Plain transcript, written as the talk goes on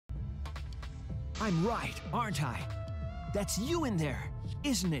I'm right, aren't I? That's you in there,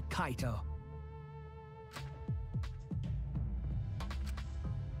 isn't it, Kaito?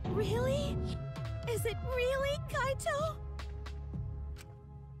 Really? Is it really Kaito?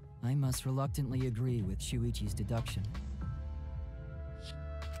 I must reluctantly agree with Shuichi's deduction.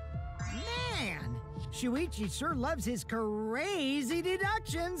 Man, Shuichi sure loves his crazy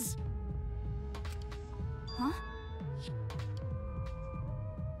deductions. Huh?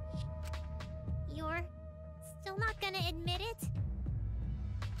 You're still not gonna admit it?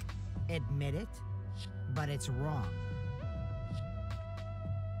 Admit it, but it's wrong.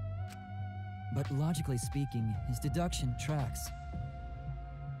 But logically speaking, his deduction tracks.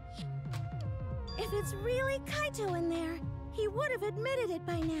 If it's really Kaito in there, he would have admitted it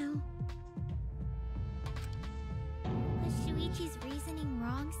by now. Was Shuichi's reasoning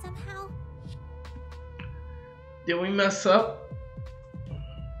wrong somehow? Did we mess up?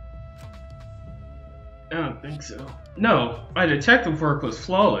 I don't think so. No, my detective work was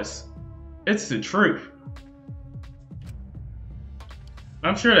flawless. It's the truth.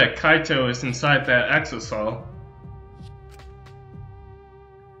 I'm sure that Kaito is inside that exosol.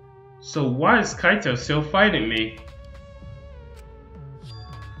 So why is Kaito still fighting me?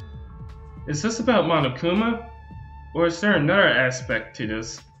 Is this about Monokuma? Or is there another aspect to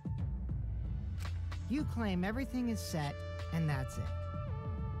this? You claim everything is set, and that's it.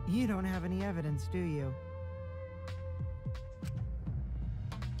 You don't have any evidence, do you?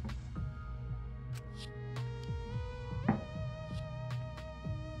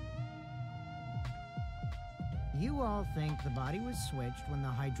 You all think the body was switched when the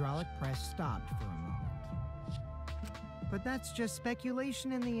hydraulic press stopped for a moment. But that's just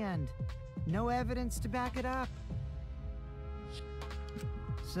speculation in the end. No evidence to back it up.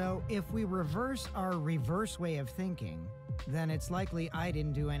 So if we reverse our reverse way of thinking, then it's likely I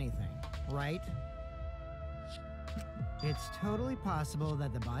didn't do anything, right? It's totally possible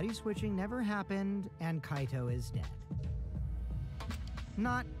that the body switching never happened and Kaito is dead.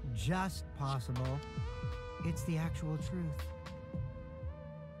 Not just possible. It's the actual truth.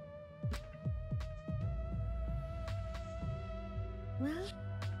 Well,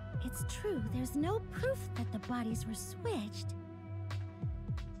 it's true. There's no proof that the bodies were switched.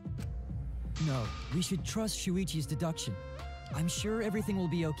 No, we should trust Shuichi's deduction. I'm sure everything will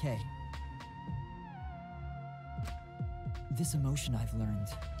be okay. This emotion I've learned,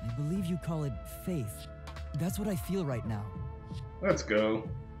 I believe you call it faith. That's what I feel right now. Let's go.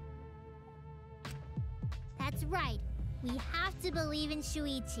 That's right. We have to believe in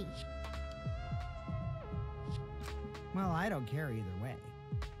Shuichi. Well, I don't care either way.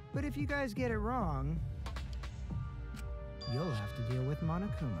 But if you guys get it wrong, you'll have to deal with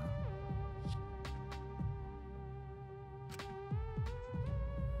Monokuma.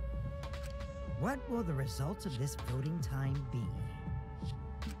 What will the results of this voting time be?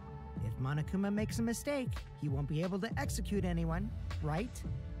 If Monokuma makes a mistake, he won't be able to execute anyone, right?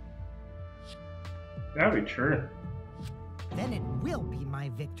 That'd be true. Then it will be my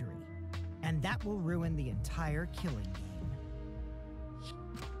victory. And that will ruin the entire killing game.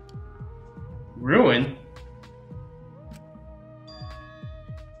 Ruin?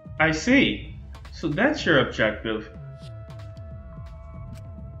 I see. So that's your objective.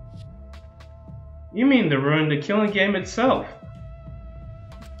 You mean to ruin the killing game itself.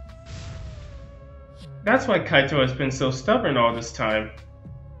 That's why Kaito has been so stubborn all this time.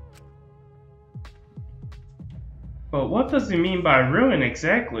 But what does he mean by ruin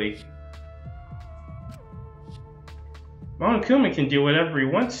exactly? Monokuma can do whatever he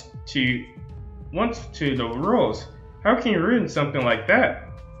wants to the rules. How can you ruin something like that?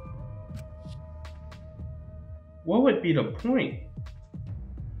 What would be the point?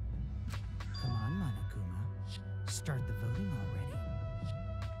 Come on, Monokuma. Start the voting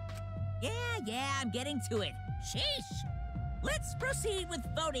already. Yeah, I'm getting to it. Sheesh! Let's proceed with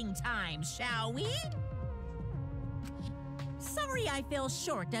voting time, shall we? Sorry I fell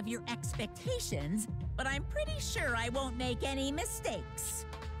short of your expectations, but I'm pretty sure I won't make any mistakes.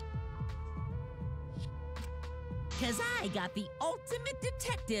 'Cause I got the ultimate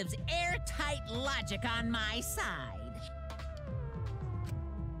detective's airtight logic on my side.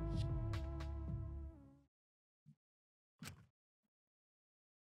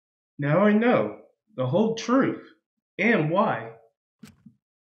 Now I know the whole truth and why.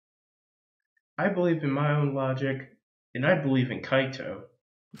 I believe in my own logic, and I believe in Kaito.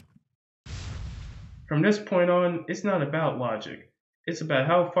 From this point on, it's not about logic. It's about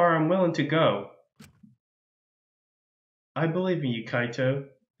how far I'm willing to go. I believe in you, Kaito,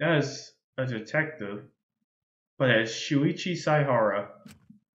 as a detective, but as Shuichi Saihara.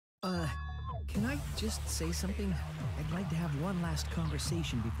 Can I just say something? I'd like to have one last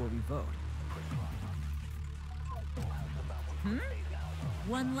conversation before we vote.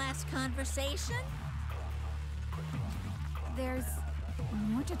 One last conversation? There's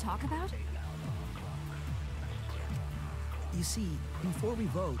more to talk about? You see, before we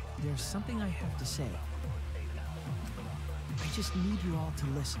vote, there's something I have to say. I just need you all to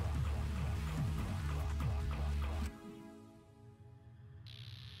listen.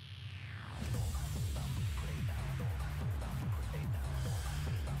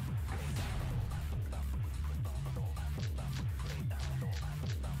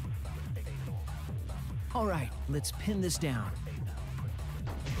 All right, let's pin this down.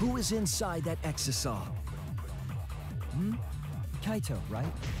 Who is inside that exisal? Kaito, right?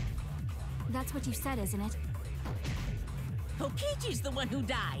 That's what you said, isn't it? Kokichi's the one who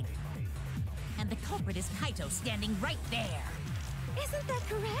died. And the culprit is Kaito standing right there. Isn't that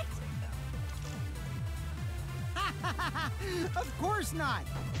correct? Of course not!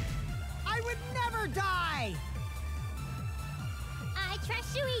 I would never die! I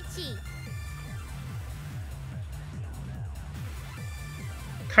trust Shuichi.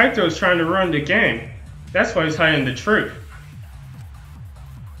 Kaito's trying to ruin the game. That's why he's hiding the truth.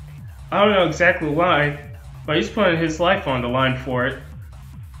 I don't know exactly why, but he's putting his life on the line for it.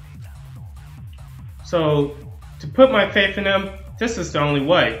 So, to put my faith in him, this is the only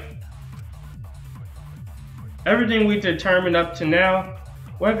way. Everything we determined up to now,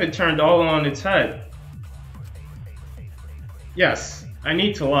 what if it turned all on its head? Yes, I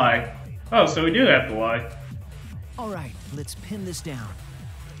need to lie. Oh, so we do have to lie. All right, let's pin this down.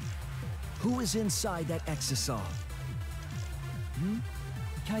 Who is inside that exisal?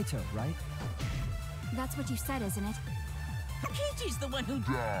 Kaito, right? That's what you said, isn't it? Kokichi's the one who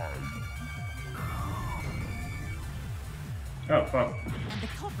died. Oh, fuck. And the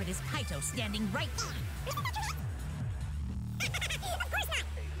culprit is Kaito standing right there. Of course not.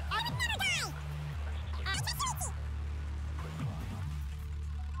 I would never die. I trust Shuichi.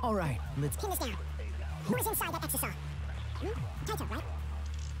 All right, let's Pin this down. Who is inside that exisal? Kaito, right?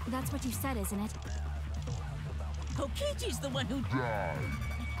 That's what you said, isn't it? Kokichi's the one who died.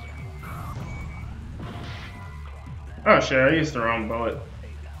 Oh shit, I used the wrong bullet.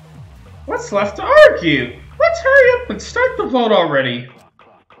 What's left to argue? Let's hurry up and start the vote already.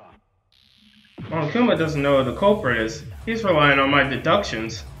 Monokuma doesn't know who the culprit is. He's relying on my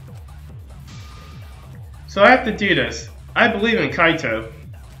deductions. So I have to do this. I believe in Kaito.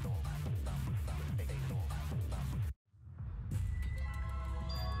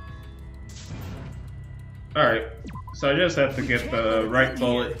 Alright, so I just have to get the right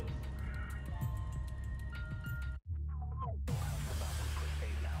bullet.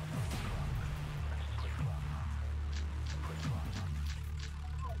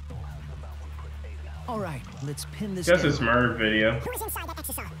 All right, let's pin this Guess down. it's murder video. Who is inside that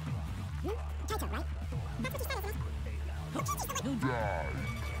exisal? Kaito, right? That's what you said, isn't it? Kokichi's the one who died.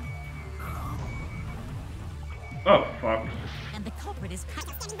 Oh, fuck. And the culprit is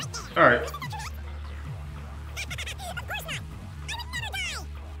Kaito standing right there. Alright. Of course not. I would never die.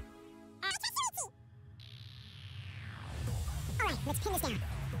 I trust Shuichi. All right, let's pin this down.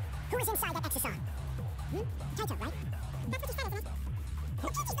 Who is inside that exisal? Kaito, right? That's what you said, isn't it?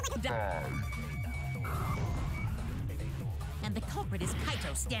 Kokichi's the one who died. And the culprit is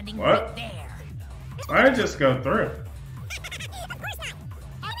Kaito standing What? right there. Why did I just go through? Of course not.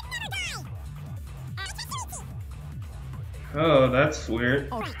 I would never die. I trust Shuichi. Oh, that's weird.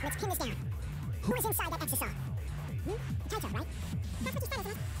 All right, let's pin this down. Who is inside that exisal? Kaito, right? That's what you said,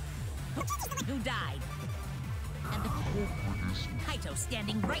 isn't it? Kokichi's the one Who died. And the culprit is Kaito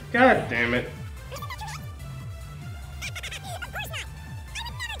standing right God there. damn it. Of course not. I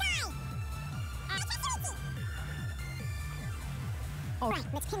would never die. I trust Shuichi. All right,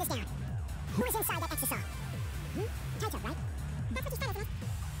 let's pin this down. Who is inside that exisal? Kaito, right? That's what you said, isn't it?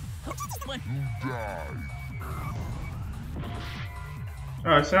 Kokichi's the one Who died.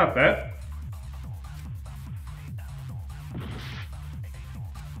 Oh, it's not that.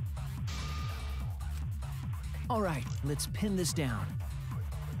 All right, let's pin this down.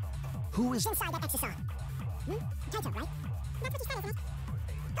 Who is inside that exisal? Kaito, right? That's what you said, isn't it?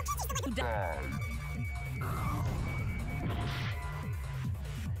 Kokichi's the one Who died.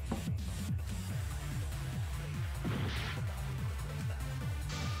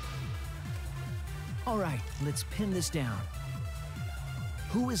 All right, let's pin this down.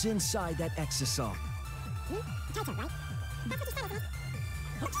 Who is inside that exisal? Kaito, right? That's what you said, isn't it?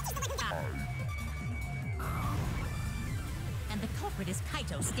 Kokichi's the one who died. And the culprit is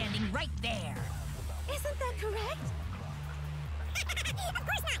Kaito standing right there. Isn't that correct? Of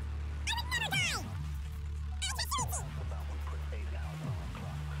course not. I would never die.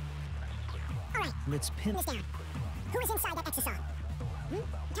 let's pin this down. Who is inside that exosome?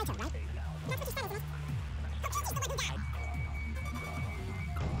 Kaito, right? Not what you said, isn't it? Kokichi's the one who died.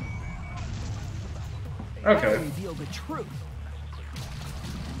 Okay. reveal the truth.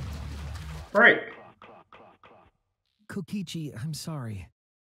 Right. Kokichi, I'm sorry.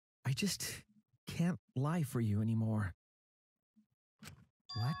 I just can't lie for you anymore.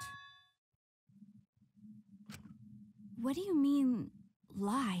 What? What do you mean,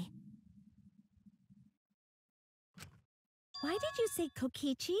 lie? Why did you say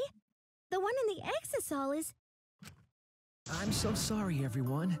Kokichi? The one in the exisal is... I'm so sorry,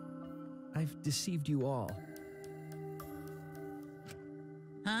 everyone. I've deceived you all.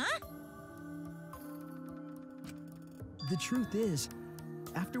 Huh? The truth is,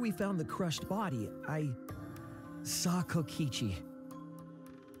 after we found the crushed body, I saw Kokichi.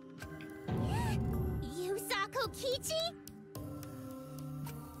 You saw Kokichi?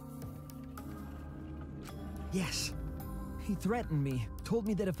 Yes. He threatened me, told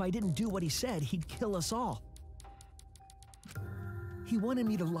me that if I didn't do what he said, he'd kill us all. He wanted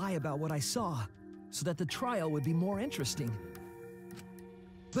me to lie about what I saw, so that the trial would be more interesting.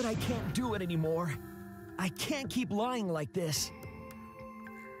 But I can't do it anymore. I can't keep lying like this.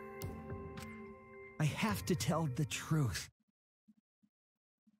 I have to tell the truth.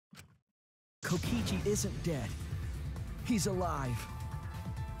 Kokichi isn't dead. He's alive.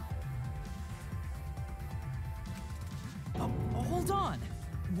 Oh, hold on!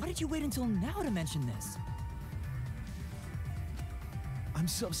 Why did you wait until now to mention this? I'm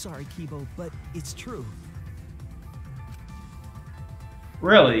so sorry, Kibo, but it's true.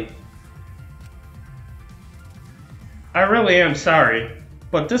 Really? I really am sorry,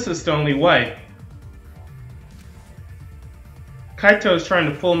 but this is the only way. Kaito is trying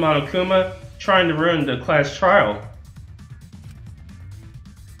to fool Monokuma, trying to ruin the class trial.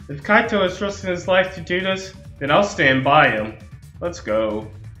 If Kaito is risking his life to do this, then I'll stand by him. Let's go.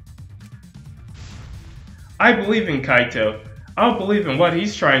 I believe in Kaito. I don't believe in what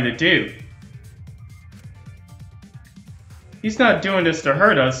he's trying to do. He's not doing this to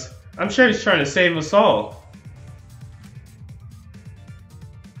hurt us. I'm sure he's trying to save us all.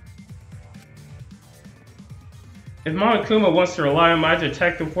 If Monokuma wants to rely on my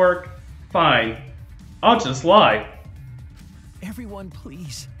detective work, fine. I'll just lie. Everyone,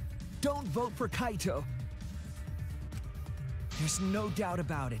 please, don't vote for Kaito. There's no doubt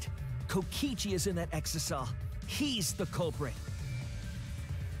about it. Kokichi is in that exisal. He's the culprit.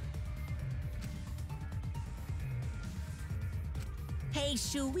 Hey,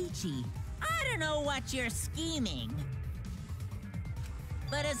 Shuichi, I don't know what you're scheming.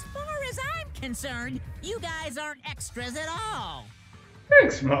 But as far as I'm concerned, you guys aren't extras at all.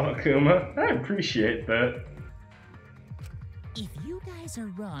 Thanks, Monokuma. I appreciate that. If you guys are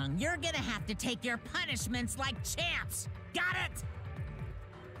wrong, you're gonna have to take your punishments like champs. Got it?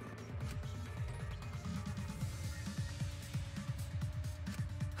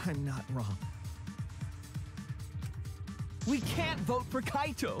 I'm not wrong. We can't vote for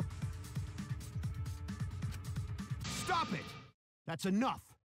Kaito. Stop it! That's enough!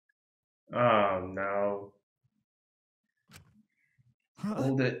 Oh no.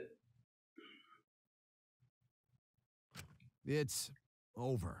 Hold it. It's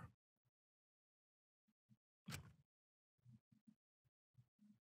over.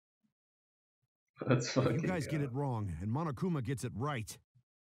 Let's fucking You guys go. get it wrong, and Monokuma gets it right.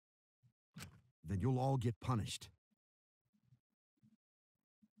 Then you'll all get punished.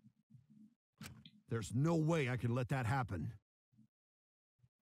 There's no way I can let that happen.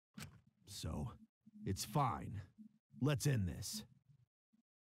 So, it's fine. Let's end this.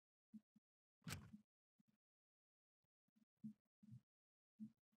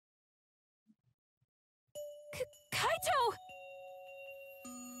 Kaito!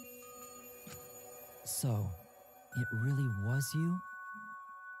 So, it really was you?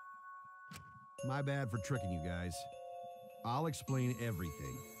 My bad for tricking you guys. I'll explain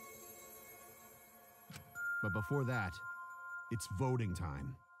everything. But before that, it's voting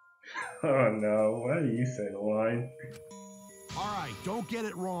time. Oh no, why do you say the line? All right, don't get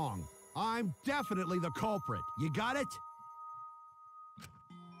it wrong. I'm definitely the culprit. You got it?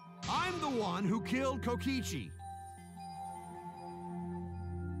 I'm the one who killed Kokichi.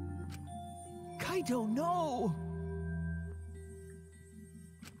 Kaito, no!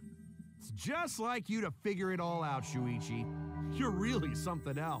 It's just like you to figure it all out, Shuichi. You're really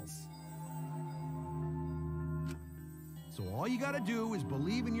something else. So all you gotta do is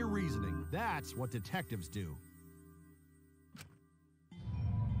believe in your reasoning. That's what detectives do.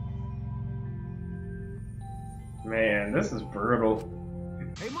 Man, this is brutal.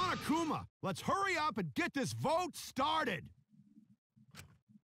 Hey, Monokuma, let's hurry up and get this vote started.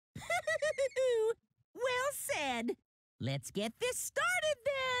 Well said. Let's get this started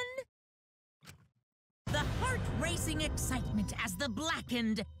then. The heart-racing excitement as the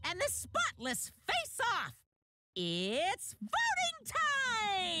blackened and the spotless face off. It's voting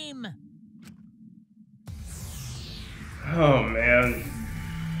time! Oh, man.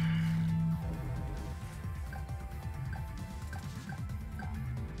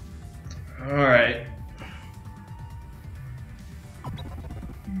 Alright.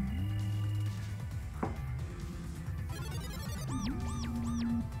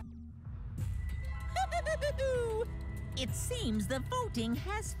 It seems the voting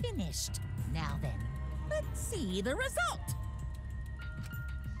has finished. Now then, let's see the result.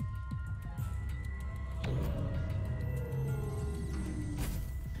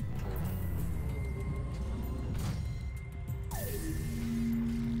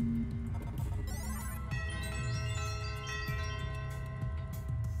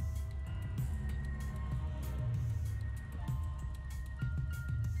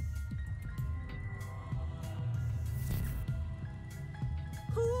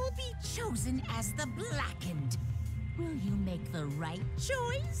 Who'll be chosen as the blackened? Will you make the right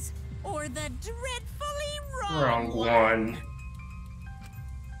choice or the dreadfully wrong Wrong one.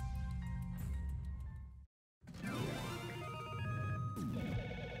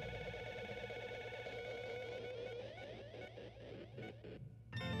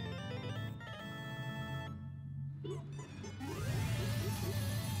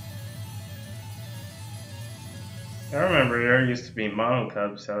 I remember there used to be mono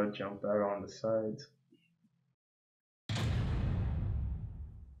cubs that would jump out on the sides.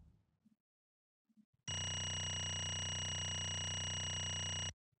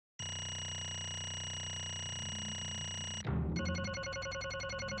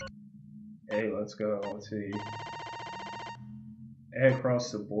 Hey, let's go. Let's see. A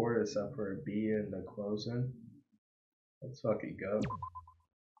across the board except for a B in the closing. Let's fucking go.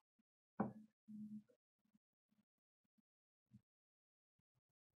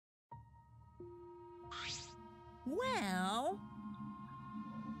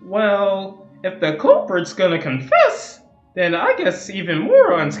 Well, if the culprit's gonna confess, then I guess even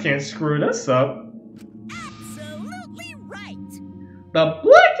morons can't screw this up. Absolutely right. The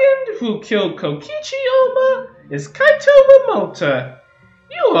blackened who killed Kokichi Oma is Kaito Momota.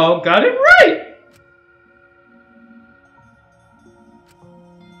 You all got it right!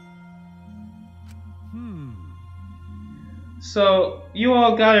 So, you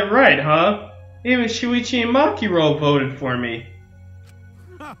all got it right, huh? Even Shuichi and Makiro voted for me.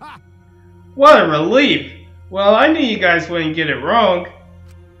 What a relief! Well, I knew you guys wouldn't get it wrong.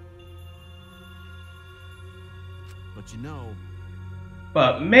 But you know...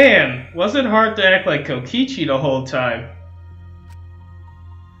 But man, was it hard to act like Kokichi the whole time.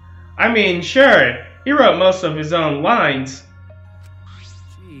 I mean, sure, he wrote most of his own lines.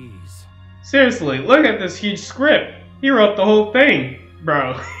 Jeez. Seriously, look at this huge script. He wrote the whole thing.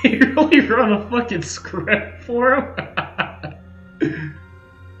 Bro, he really wrote a fucking script for him?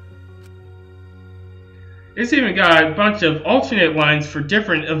 It's even got a bunch of alternate lines for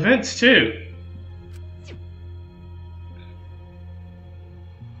different events, too.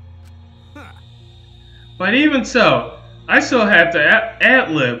 But even so, I still have to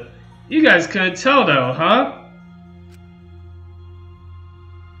ad-lib. You guys couldn't tell though, huh?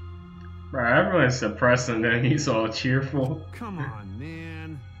 Bro, everyone's depressed and then he's all cheerful. Come on,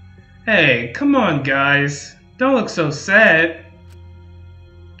 man. Hey, come on, guys. Don't look so sad.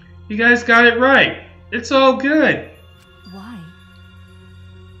 You guys got it right. It's all good. Why?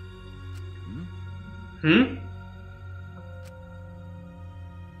 Hmm?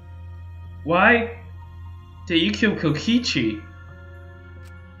 Why did you kill Kokichi?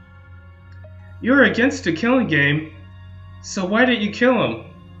 You were against the killing game, so why did you kill him?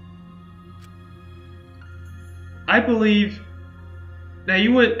 I believe that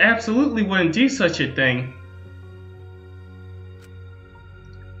you absolutely wouldn't do such a thing.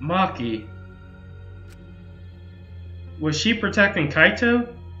 Maki. Was she protecting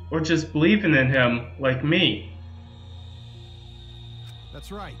Kaito, or just believing in him like me?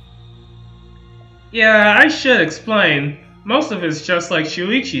 That's right. Yeah, I should explain. Most of it's just like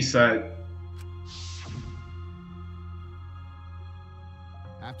Shuichi said.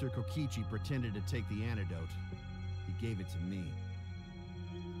 After Kokichi pretended to take the antidote, he gave it to me.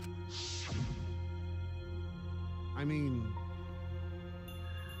 I mean...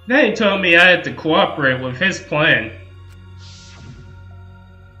 Then he told me I had to cooperate with his plan.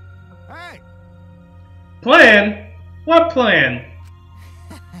 Hey! Plan? What plan?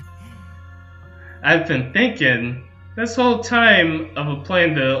 I've been thinking this whole time of a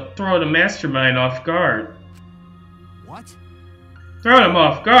plan to throw the mastermind off guard. What? Throw him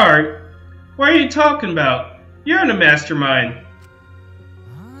off guard? What are you talking about? You're the mastermind.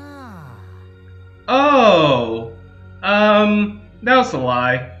 Ah. Oh, that was a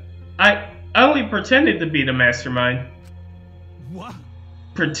lie. I only pretended to be the mastermind. What?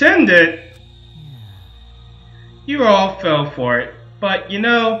 Pretended? You all fell for it. But, you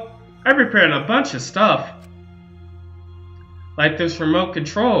know, I prepared a bunch of stuff. Like this remote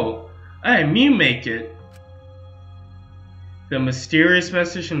control. I had me make it. The mysterious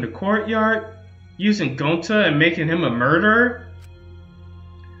message in the courtyard. Using Gonta and making him a murderer.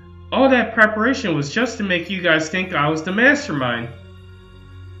 All that preparation was just to make you guys think I was the mastermind.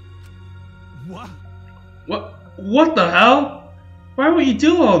 What? What the hell? Why would you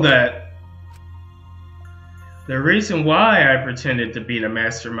do all that? The reason why I pretended to be the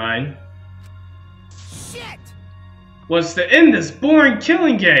mastermind Shit! was to end this boring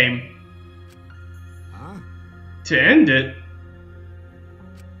killing game. Huh? To end it,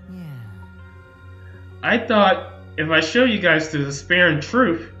 Yeah. I thought if I show you guys the despair and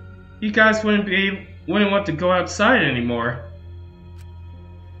truth, you guys wouldn't want to go outside anymore.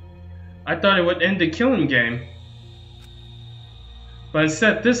 I thought it would end the killing game. But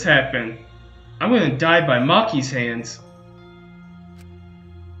instead this happened. I'm gonna die by Maki's hands.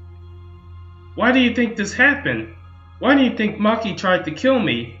 Why do you think this happened? Why do you think Maki tried to kill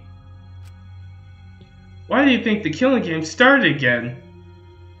me? Why do you think the killing game started again?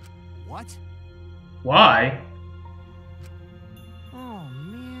 What? Why? Oh,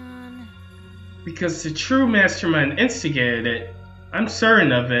 man. Because the true mastermind instigated it. I'm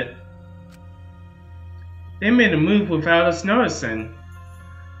certain of it. They made a move without us noticing.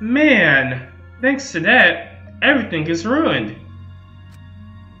 Man, thanks to that, everything is ruined.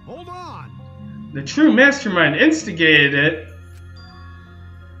 Hold on. The true mastermind instigated it.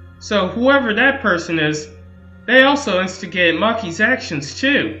 So whoever that person is, they also instigated Maki's actions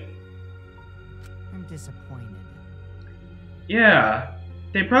too. I'm disappointed. Yeah,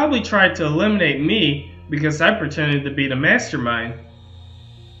 they probably tried to eliminate me because I pretended to be the mastermind.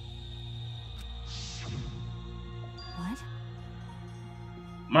 What?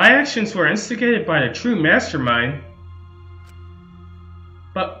 My actions were instigated by the true mastermind.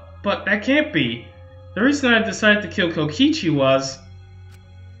 But that can't be. The reason I decided to kill Kokichi was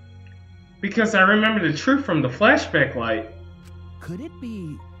because I remember the truth from the flashback light. Could it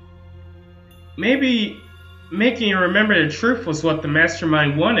be... Maybe making you remember the truth was what the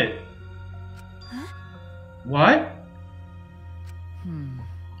mastermind wanted. Huh? What?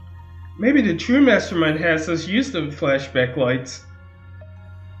 Maybe the true mastermind has us use the flashback lights.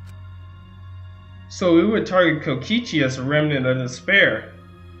 So we would target Kokichi as a remnant of despair.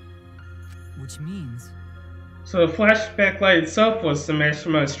 Which means... So the flashback light itself was the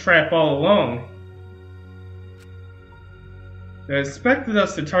mastermind's trap all along. They expected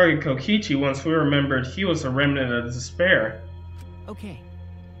us to target Kokichi once we remembered he was a remnant of despair. Okay.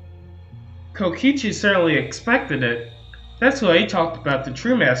 Kokichi certainly expected it. That's why he talked about the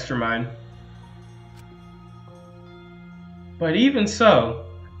true mastermind. But even so,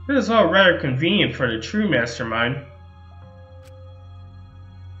 it is all rather convenient for the true mastermind.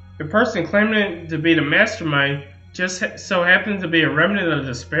 The person claiming to be the mastermind just so happens to be a remnant of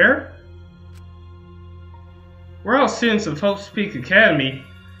despair? We're all students of Hope's Peak Academy,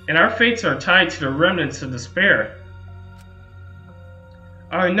 and our fates are tied to the remnants of despair.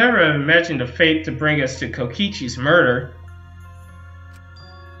 I would never have imagined a fate to bring us to Kokichi's murder.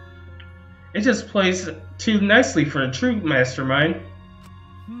 It just plays too nicely for the true mastermind.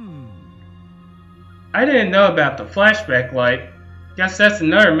 I didn't know about the flashback light. Guess that's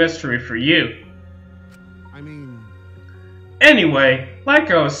another mystery for you. I mean... Anyway,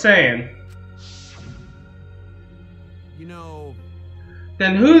 like I was saying... You know...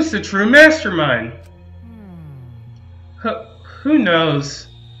 Then who's the true mastermind? Who knows?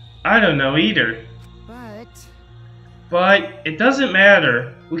 I don't know either. But it doesn't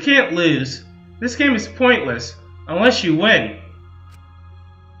matter. We can't lose. This game is pointless unless you win.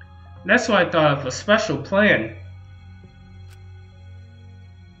 That's why I thought of a special plan.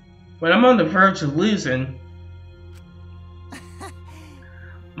 When I'm on the verge of losing,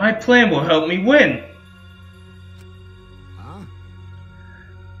 my plan will help me win. Huh?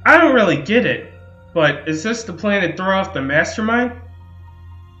 I don't really get it, but is this the plan to throw off the mastermind?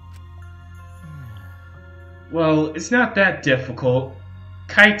 Well, it's not that difficult.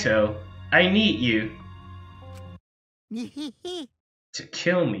 Kaito, I need you to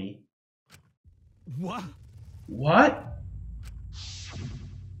kill me. What? What?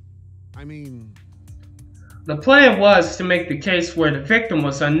 I mean... The plan was to make the case where the victim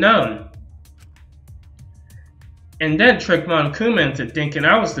was unknown, and then trick Monokuma into thinking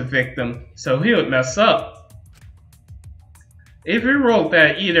I was the victim so he would mess up. If we ruled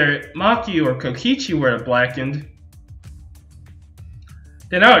that either Maki or Kokichi were the blackened,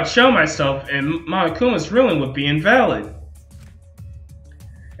 then I would show myself and Monokuma's ruling would be invalid.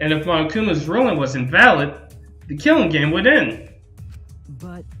 And if Monokuma's ruling was invalid, the killing game would end.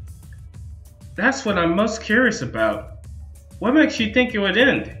 But that's what I'm most curious about. What makes you think it would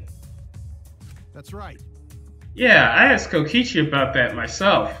end? That's right. Yeah, I asked Kokichi about that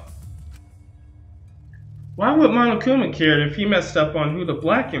myself. Why would Monokuma care if he messed up on who the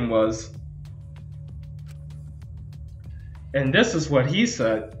blackened was? And this is what he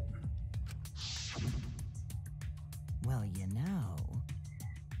said. well, you know.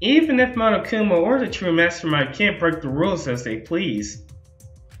 Even if Monokuma or the true mastermind can't break the rules as they please,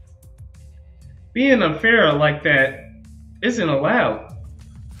 being unfair like that isn't allowed.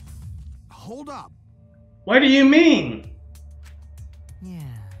 Hold up. What do you mean? Yeah.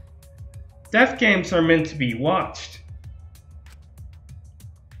 Death games are meant to be watched.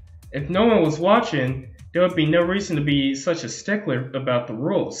 If no one was watching, there would be no reason to be such a stickler about the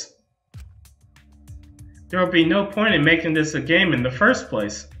rules. There would be no point in making this a game in the first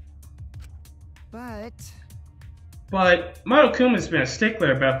place. But Monokuma's been a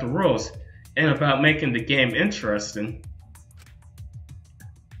stickler about the rules and about making the game interesting.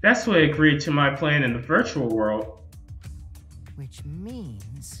 That's what agreed to my plan in the virtual world. Which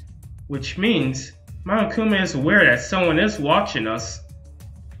means Monokuma is aware that someone is watching us.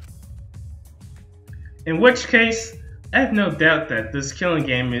 In which case, I have no doubt that this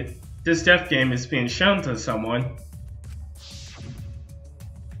death game is being shown to someone.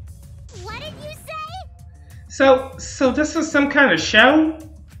 What did you say? So this is some kind of show?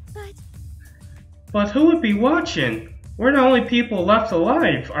 But who would be watching? We're the only people left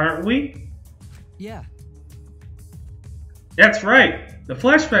alive, aren't we? Yeah. That's right. The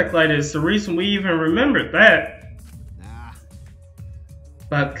flashback light is the reason we even remembered that. Nah.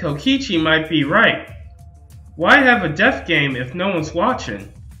 But Kokichi might be right. Why have a death game if no one's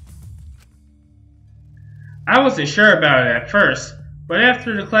watching? I wasn't sure about it at first, but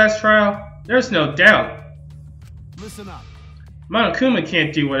after the class trial, there's no doubt. Listen up. Monokuma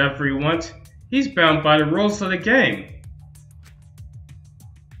can't do whatever he wants. He's bound by the rules of the game.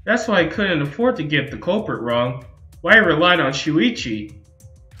 That's why he couldn't afford to get the culprit wrong. Why he relied on Shuichi.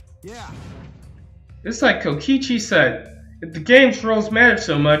 Yeah. It's like Kokichi said, if the game's rules matter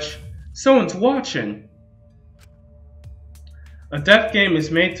so much, someone's watching. A death game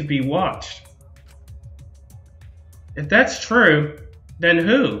is made to be watched. If that's true, then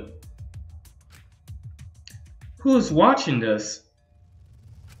who? Who's watching this?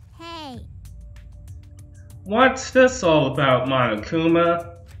 Hey. What's this all about,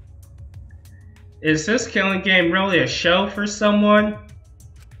 Monokuma? Is this killing game really a show for someone?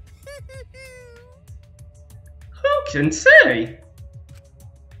 Who can say?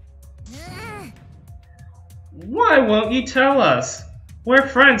 Why won't you tell us? We're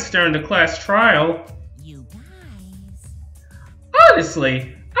friends during the class trial. You guys.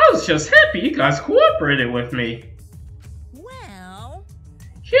 Honestly, I was just happy you guys cooperated with me. Well,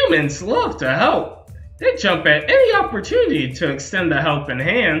 Humans love to help. They jump at any opportunity to extend a helping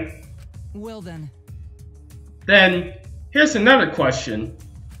hand. Well then. Then, here's another question.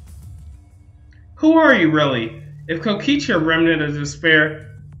 Who are you really? If Kokichi, a remnant of despair...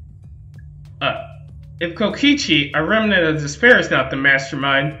 If Kokichi, a remnant of despair, is not the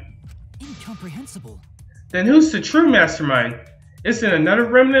mastermind, Incomprehensible. then who's the true mastermind? Is it another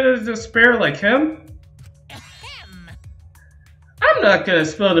remnant of despair like him? ahem. I'm not gonna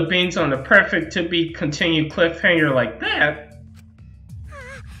spill the beans on the perfect to be continued cliffhanger like that.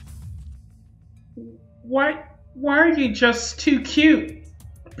 Why are you just too cute?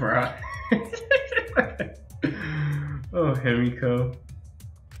 Bruh. Oh, Himiko.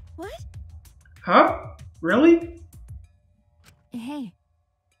 What? Huh? Really? Hey.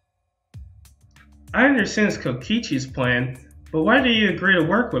 I understand it's Kokichi's plan, but why do you agree to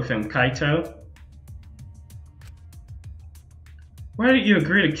work with him, Kaito? Why did you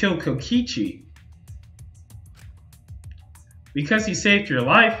agree to kill Kokichi? Because he saved your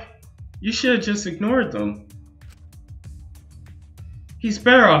life? You should have just ignored them. He's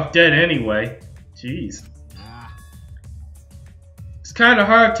better off dead anyway. Jeez. It's kinda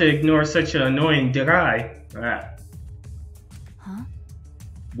hard to ignore such an annoying guy. Huh?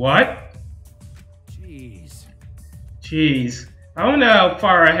 What? Jeez. I don't know how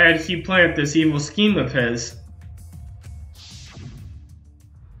far ahead he planned this evil scheme of his.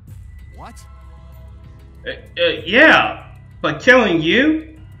 What? Yeah, but killing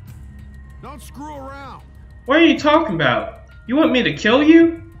you? Don't screw around. What are you talking about? You want me to kill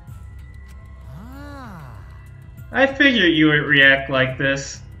you? Ah. I figured you would react like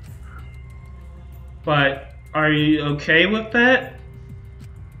this. But are you okay with that?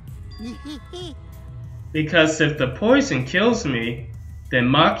 Because if the poison kills me, then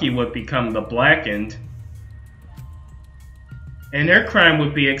Maki would become the Blackened. And her crime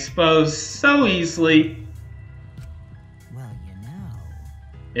would be exposed so easily. Well, you know.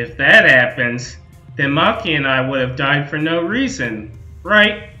 If that happens, then Maki and I would have died for no reason,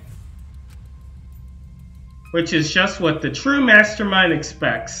 right? Which is just what the true mastermind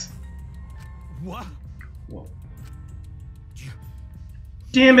expects. What?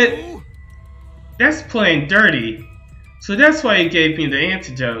 Damn it! That's playing dirty. So that's why you gave me the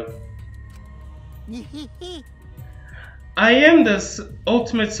antidote. I am the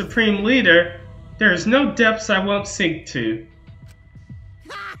ultimate supreme leader. There is no depths I won't sink to.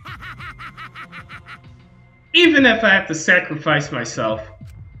 Even if I have to sacrifice myself.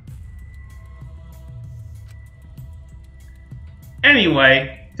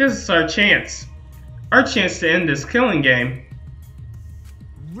 Anyway, this is our chance. Our chance to end this killing game.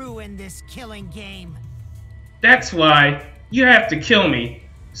 Ruin this killing game. That's why you have to kill me,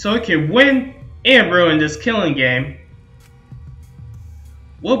 so I can win and ruin this killing game.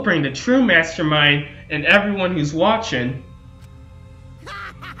 We'll bring the true mastermind and everyone who's watching.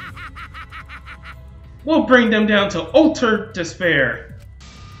 We'll bring them down to utter despair.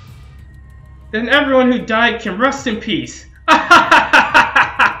 Then everyone who died can rest in peace.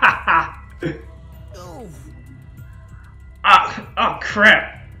 Oh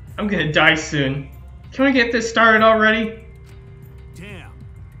crap. I'm gonna die soon. Can we get this started already? Damn.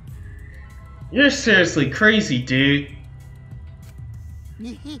 You're seriously crazy, dude.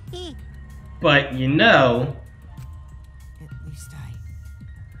 But you know... At least I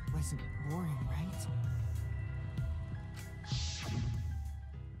wasn't boring, right?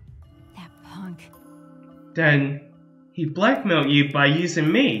 That punk. Then he blackmailed you by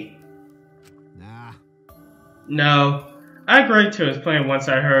using me. Nah. No, I agreed to his plan once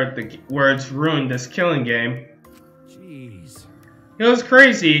I heard the words ruin this killing game. Jeez. It was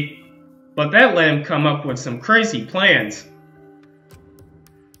crazy, but that let him come up with some crazy plans.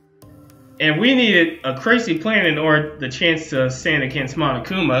 And we needed a crazy plan in order the chance to stand against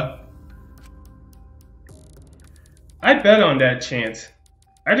Monokuma. I bet on that chance.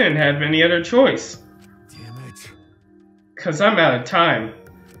 I didn't have any other choice. Damn it. Cause I'm out of time.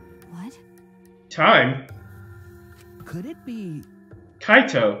 What? Time? Could it be...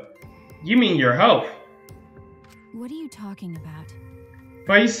 Kaito, you mean your health. What are you talking about?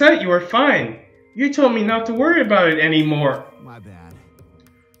 But you said you were fine. You told me not to worry about it anymore. My bad.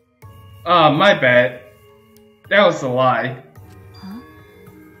 My bad. That was a lie.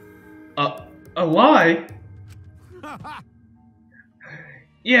 Huh? A lie?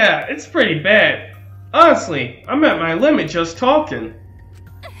 Yeah, it's pretty bad. Honestly, I'm at my limit just talking.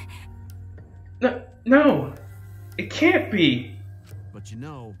 No, it can't be. But you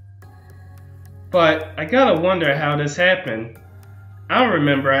know... But I gotta wonder how this happened. I don't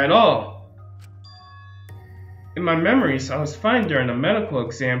remember at all. In my memories, I was fine during the medical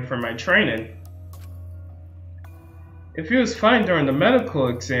exam for my training. If he was fine during the medical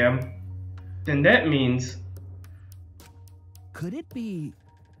exam, then that means... Could it be...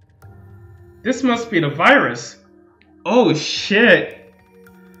 This must be the virus. Oh shit.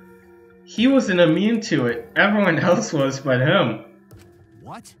 He wasn't immune to it. Everyone else was but him.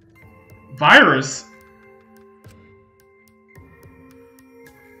 What? Virus?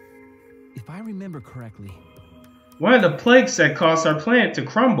 If I remember correctly... One of the plagues that caused our planet to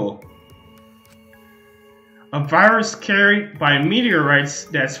crumble. A virus carried by meteorites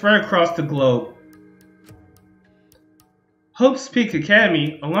that spread across the globe. Hope's Peak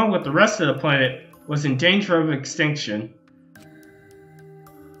Academy, along with the rest of the planet, was in danger of extinction.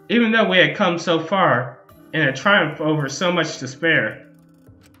 Even though we had come so far, and had triumphed over so much despair.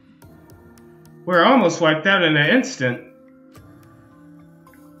 We were almost wiped out in an instant.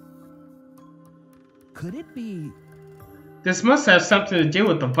 Could it be... This must have something to do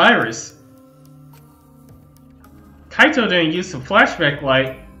with the virus. Kaito didn't use the flashback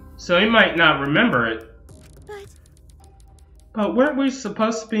light, so he might not remember it. But weren't we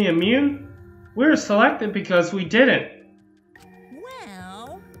supposed to be immune? We were selected because we didn't.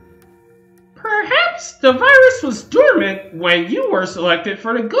 Well... Perhaps the virus was dormant when you were selected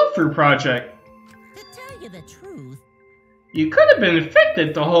for the Go-Through project. To tell you the truth... You could have been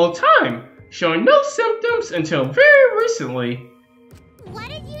infected the whole time, showing no symptoms until very recently. What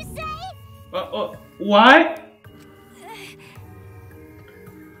did you say? What?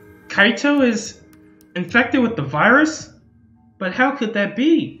 Kaito is infected with the virus? But how could that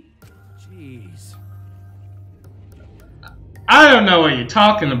be? Jeez. I don't know what you're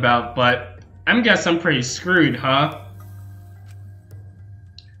talking about, but I guess I'm pretty screwed, huh?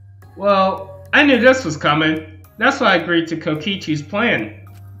 Well, I knew this was coming. That's why I agreed to Kokichi's plan.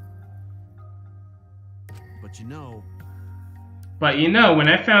 But you know, when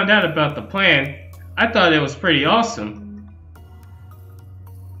I found out about the plan, I thought it was pretty awesome.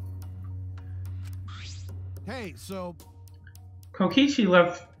 Hey, so... Kokichi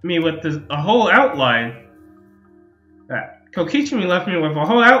left me with a whole outline. Kokichi left me with a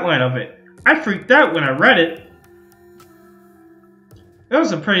whole outline of it. I freaked out when I read it. That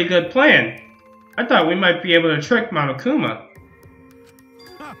was a pretty good plan. I thought we might be able to trick Monokuma.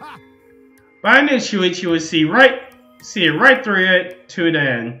 But I knew Shuichi would see it right through it to the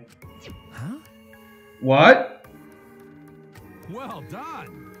end. Huh? What? Well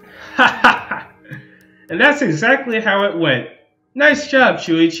done. And that's exactly how it went. Nice job,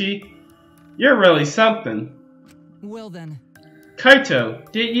 Shuichi. You're really something. Well then. Kaito,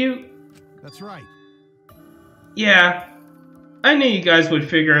 did you? That's right. Yeah. I knew you guys would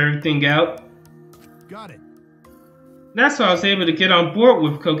figure everything out. Got it. That's why I was able to get on board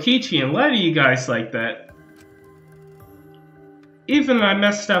with Kokichi and lie to you guys like that. Even though I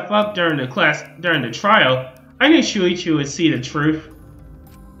messed stuff up during the trial, I knew Shuichi would see the truth.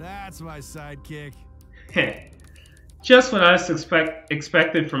 That's my sidekick. Just what I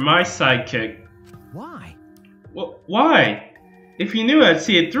expected from my sidekick. Why? Why? If you knew I'd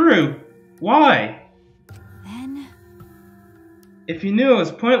see it through, why? Then... If you knew it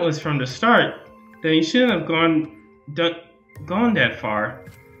was pointless from the start, then you shouldn't have gone that far.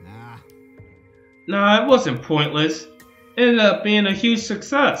 Nah, it wasn't pointless. It ended up being a huge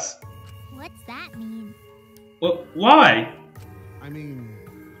success. What's that mean? Well, why? I mean...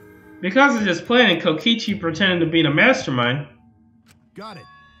 Because of this plan and Kokichi pretending to be the mastermind, Got it.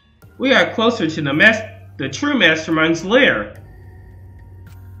 we got closer to the true mastermind's lair.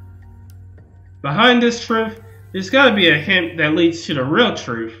 Behind this truth, there's gotta be a hint that leads to the real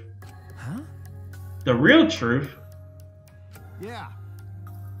truth. Huh? The real truth? Yeah.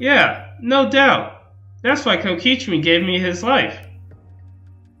 Yeah, no doubt. That's why Kokichi gave me his life.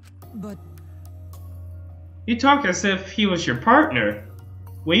 But... You talk as if he was your partner,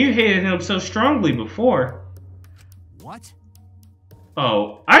 when you hated him so strongly before. What?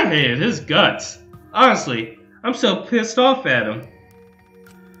 Oh, I hated his guts. Honestly, I'm so pissed off at him.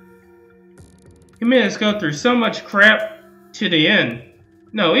 He made us go through so much crap to the end.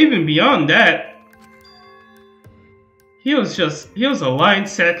 No, even beyond that. He was a lying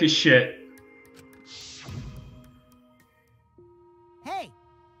sack of shit. Hey!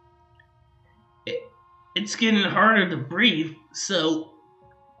 It's getting harder to breathe, so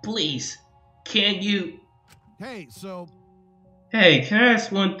please, can you... Hey, so... Hey, can I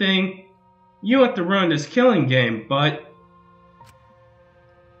ask one thing? You have to run this killing game, but...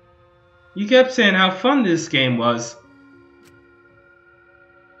 You kept saying how fun this game was.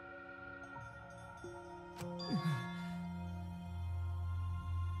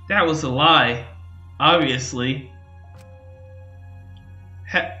 That was a lie, obviously.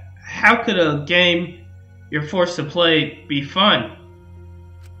 How could a game you're forced to play be fun?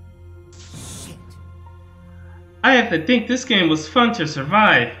 Shit. I have to think this game was fun to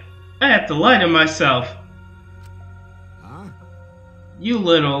survive. I have to lie to myself. Huh? You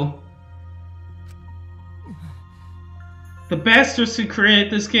little... The bastards who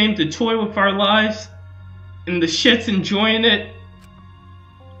created this game to toy with our lives, and the shits enjoying it,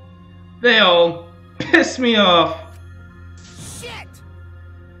 they all piss me off. Shit!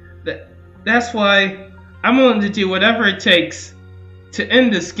 That's why I'm willing to do whatever it takes to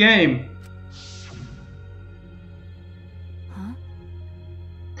end this game. Huh?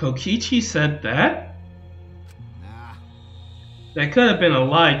 Kokichi said that? Nah. That could have been a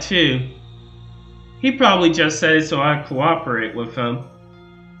lie too. He probably just said it so I'd cooperate with him.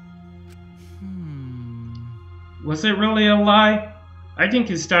 Was it really a lie? I think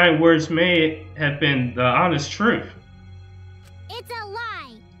his dying words may have been the honest truth. It's a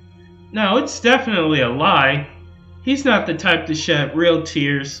lie! No, it's definitely a lie. He's not the type to shed real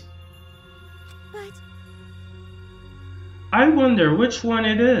tears. But... I wonder which one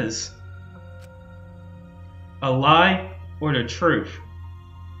it is. A lie or the truth?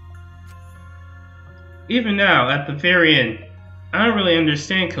 Even now, at the very end, I don't really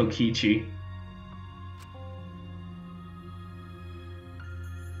understand Kokichi.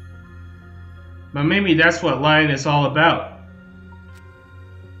 But maybe that's what lying is all about.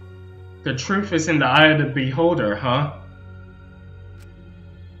 The truth is in the eye of the beholder, huh?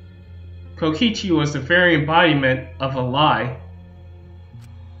 Kokichi was the very embodiment of a lie.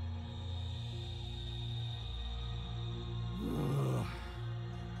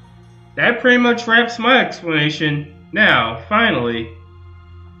 That pretty much wraps my explanation. Now, finally,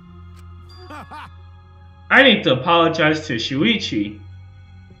 I need to apologize to Shuichi.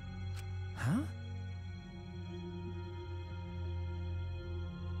 Huh?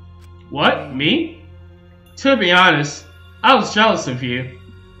 What? Me? To be honest, I was jealous of you.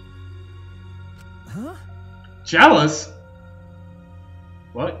 Huh? Jealous?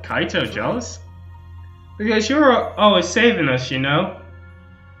 What? Kaito jealous? Because you were always saving us, you know?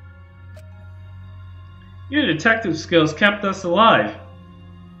 Your detective skills kept us alive.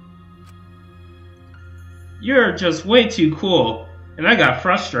 You're just way too cool, and I got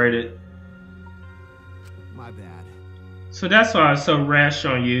frustrated. My bad. So that's why I was so rash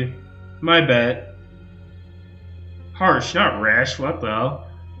on you. My bad. Harsh, not rash, what the hell?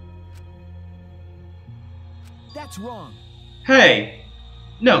 That's wrong. Hey!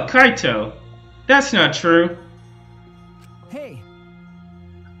 No, Kaito. That's not true. Hey,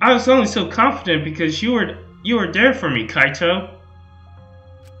 I was only so confident because you were there for me, Kaito.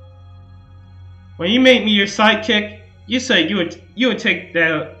 When you made me your sidekick, you said you would take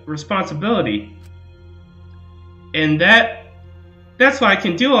that responsibility. And that's why I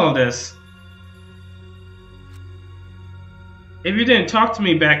can do all this. If you didn't talk to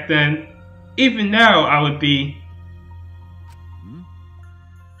me back then, even now I would be...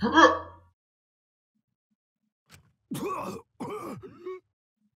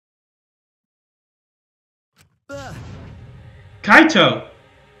 Kaito!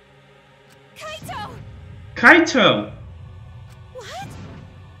 Kaito! Kaito! What?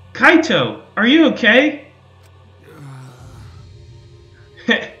 Kaito, are you okay?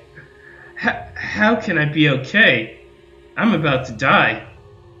 How can I be okay? I'm about to die.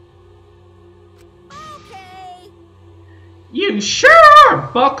 Okay. You sure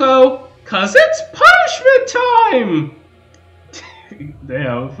are, bucko! 'Cause it's punishment time!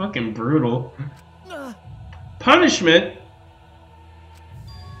 Damn, fucking brutal. Punishment?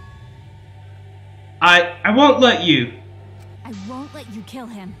 I won't let you. I won't let you kill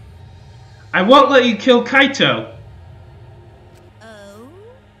him. I won't let you kill Kaito. Oh?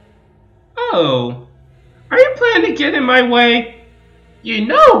 Oh. Are you planning to get in my way? You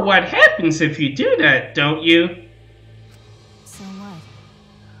know what happens if you do that, don't you? So what?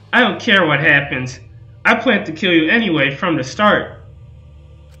 I don't care what happens. I plan to kill you anyway from the start.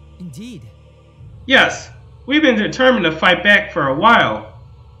 Indeed. Yes, we've been determined to fight back for a while.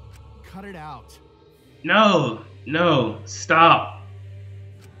 Cut it out. No, stop.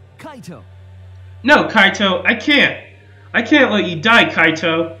 Kaito. No, Kaito, I can't. I can't let you die,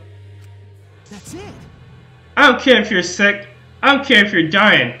 Kaito. That's it. I don't care if you're sick. I don't care if you're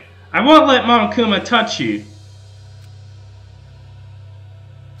dying. I won't let Monokuma touch you.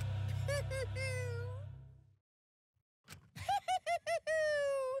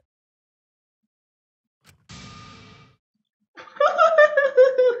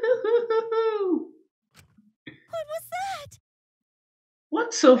 What was that?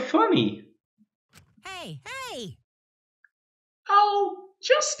 What's so funny? Hey! Oh,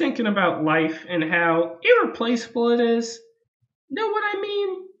 just thinking about life and how irreplaceable it is. Know what I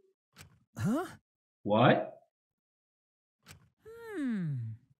mean? Huh? What? Hmm.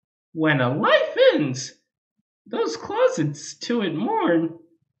 When a life ends, those closets to it mourn.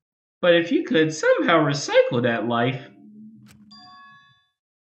 But if you could somehow recycle that life,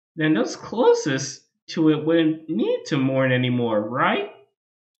 then those closest to it wouldn't need to mourn anymore, right?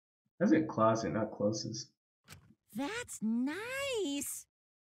 I said closet, not closest. That's nice.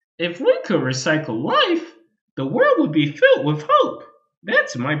 If we could recycle life, the world would be filled with hope.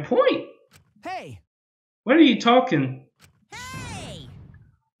 That's my point. Hey. What are you talking? Hey!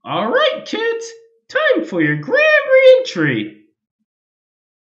 Alright, kids, time for your grand re-entry.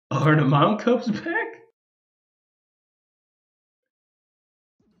 Or the mom comes back?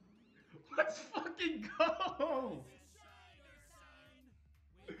 Let's fucking go!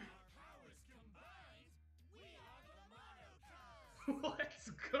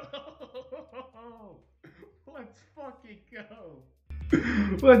 Let's go! Let's fucking go!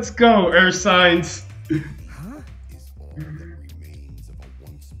 Let's go, Earth Signs! Huh? Is all that remains of a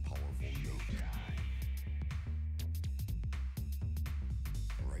once powerful nation.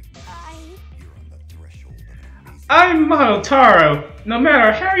 Right now, you're on the threshold of an amazing. I'm Monotaro. No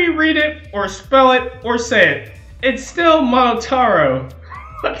matter how you read it, or spell it, or say it, it's still Monotaro.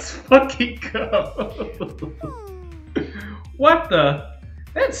 Let's fucking go. What the?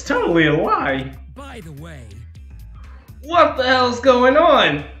 That's totally a lie. By the way, What the hell's going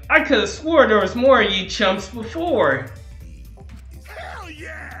on? I could have swore there was more of you chumps before. Hell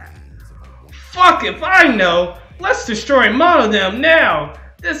yeah! Fuck if I know. Let's destroy Monodem now.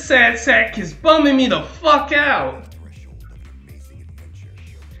 This sad sack is bumming me the fuck out.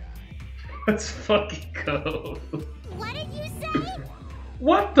 Let's fucking go. What did you say?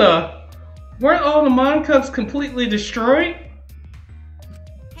 What the? Weren't all the Mon Cubs completely destroyed?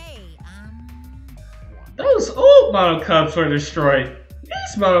 Hey, Those old Mono Cubs were destroyed.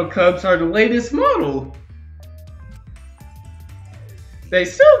 These Mono Cubs are the latest model. They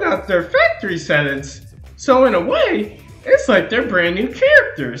still got their factory settings, so in a way, it's like they're brand new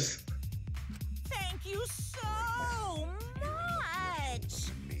characters. thank you so much.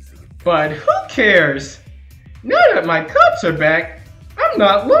 But who cares? Now that my Cubs are back, I'm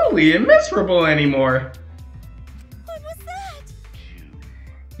not lonely and miserable anymore. What was that?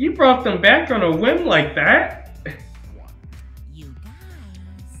 You brought them back on a whim like that? You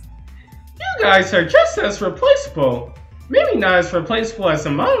guys. You guys are just as replaceable. Maybe not as replaceable as the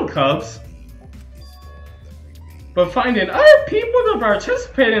Mono Cubs. But finding other people to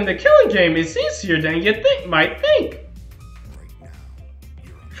participate in the killing game is easier than you might think.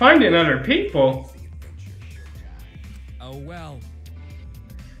 Finding other people? oh well.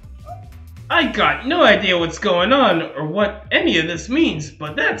 I got no idea what's going on or what any of this means,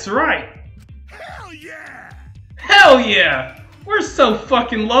 but that's right. Hell yeah! Hell yeah! We're so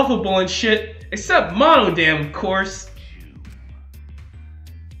fucking lovable and shit, except Monodam, of course.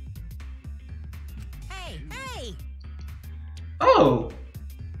 Hey, hey! Oh,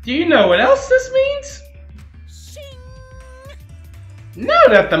 do you know what else this means? Shing! Now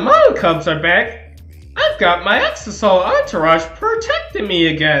that the Mono Cubs are back, I've got my Exosol entourage protecting me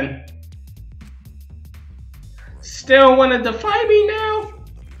again. Still want to defy me now?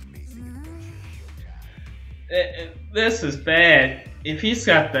 This is bad. If he's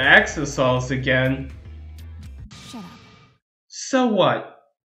got the Exosols again. Shut up. So what?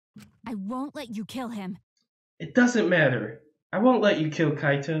 I won't let you kill him. It doesn't matter. I won't let you kill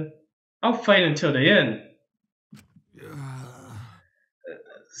Kaita. I'll fight until the end.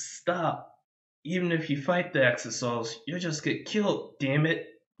 Stop. Even if you fight the Exosols, you'll just get killed, damn it.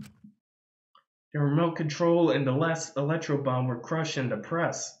 The remote control and the last electro bomb were crushed in the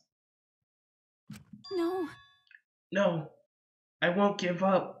press. No. No, I won't give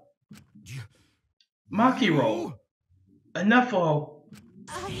up. Maki roll. Enough all.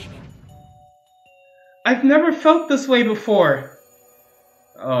 I've never felt this way before.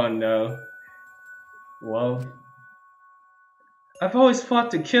 Oh no. Well, I've always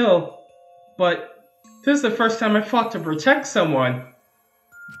fought to kill, but this is the first time I fought to protect someone.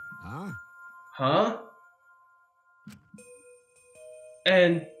 Huh? Huh?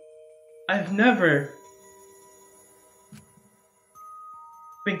 And I've never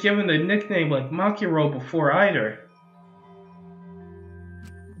been given a nickname like Makiro before either.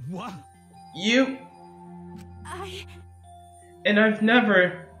 What? You... And I've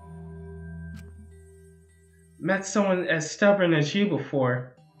never met someone as stubborn as you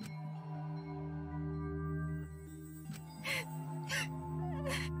before.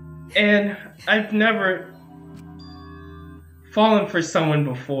 And I've never fallen for someone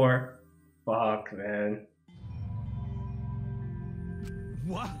before. Fuck, man.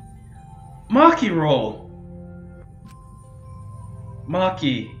 What? Maki roll.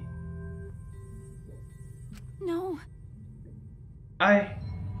 Maki. No. I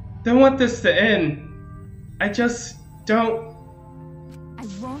don't want this to end. I just don't. I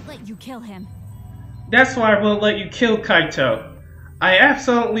won't let you kill him. That's why I won't let you kill Kaito. I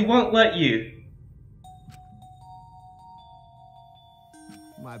absolutely won't let you.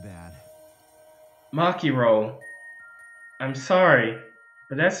 My bad. Maki roll. I'm sorry,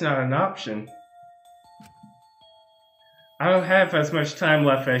 but that's not an option. I don't have as much time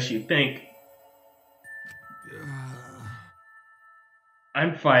left as you think.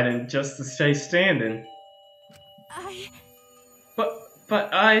 I'm fighting just to stay standing.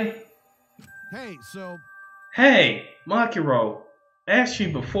 But I... Hey, so... Hey, Makiro. I asked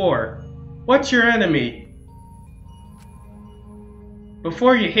you before. What's your enemy?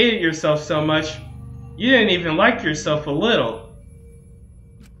 Before you hated yourself so much, you didn't even like yourself a little.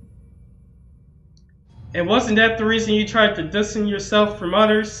 And wasn't that the reason you tried to distance yourself from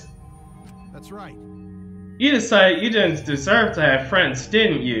others? That's right. You decided you didn't deserve to have friends,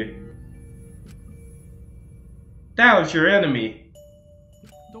 didn't you? That was your enemy.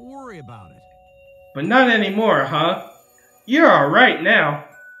 Don't worry about it. But not anymore, huh? You're alright now.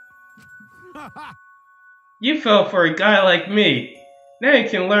 You fell for a guy like me. Now you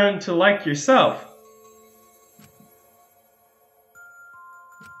can learn to like yourself.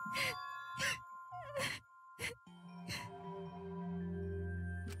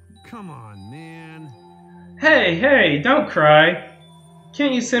 Come on, man. Hey, don't cry.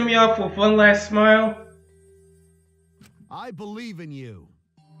 Can't you send me off with one last smile? I believe in you.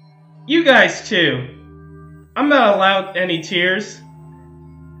 You guys too. I'm not allowed any tears.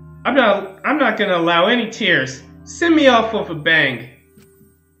 I'm not gonna allow any tears. Send me off with a bang.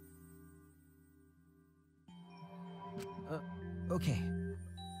 Okay.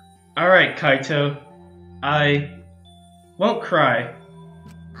 Alright, Kaito. I won't cry.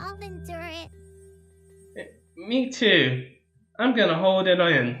 I'll endure it. Me too. I'm gonna hold it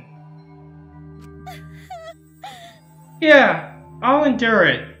in. Yeah, I'll endure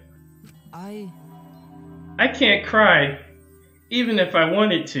it. I can't cry, even if I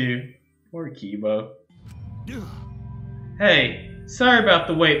wanted to. Poor Kibo. Hey, sorry about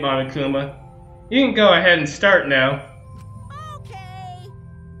the wait, Monokuma. You can go ahead and start now. Okay.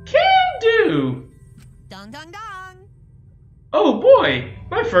 Can do! Dong dong dong. Oh boy,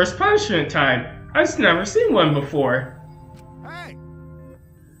 my first punishment time. I've never seen one before. Hey!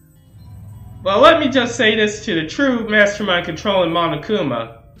 Well, let me just say this to the true mastermind controlling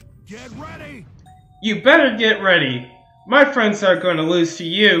Monokuma. Get ready! You better get ready. My friends are going to lose to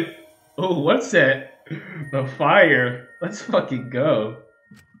you. Oh, what's that? The fire. Let's fucking go.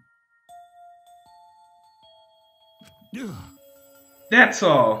 That's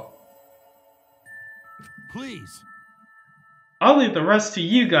all. Please. I'll leave the rest to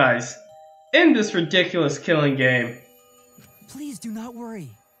you guys. End this ridiculous killing game. Please do not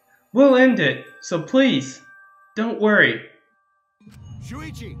worry. We'll end it, so please, don't worry.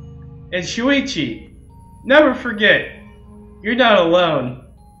 Shuichi! And Shuichi, never forget, you're not alone.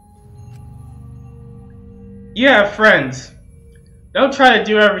 You have friends. Don't try to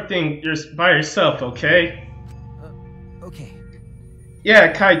do everything by yourself, okay? Okay.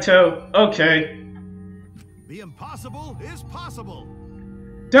 Yeah, Kaito, okay. The impossible is possible!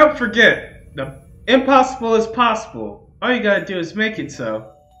 Don't forget, the impossible is possible. All you gotta do is make it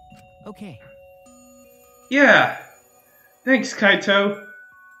so. Okay. Yeah. Thanks, Kaito.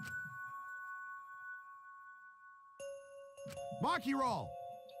 Makiro!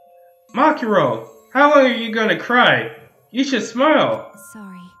 Makiro, how long are you gonna cry? You should smile.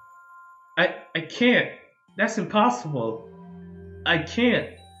 Sorry. I can't. That's impossible. I can't.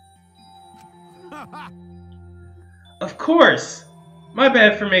 Of course. My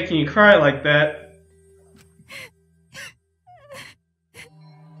bad for making you cry like that.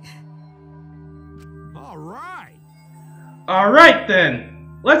 Alright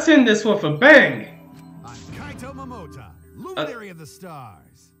then. Let's end this with a bang. I'm Kaito Momota, Luminary of the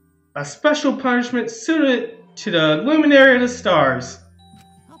Stars. A special punishment suited to the Luminary of the Stars.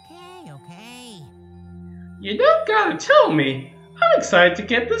 Okay. You don't gotta tell me. I'm excited to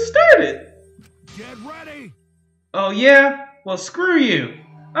get this started. Get ready! Oh yeah? Well, screw you.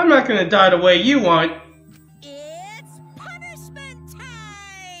 I'm not gonna die the way you want. It's punishment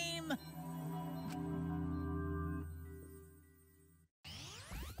time!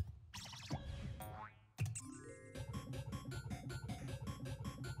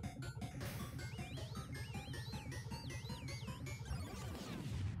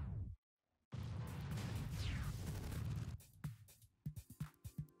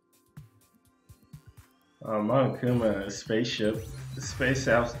 Monokuma in a spaceship. A space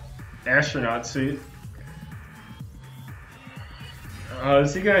astronaut suit. Oh,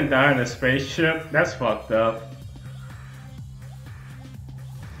 is he gonna die in a spaceship? That's fucked up.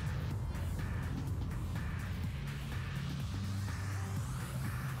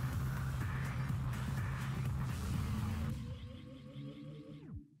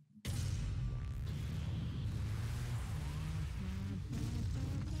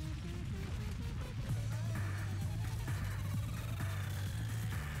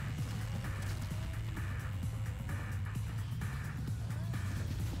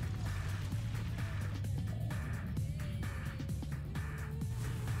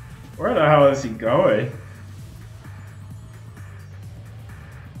 Where the hell is he going?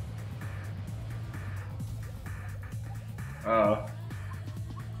 Oh.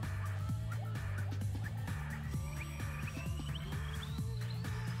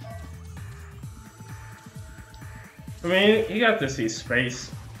 I mean, you got to see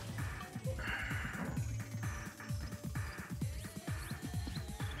space.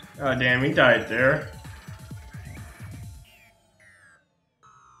 Oh damn, he died there.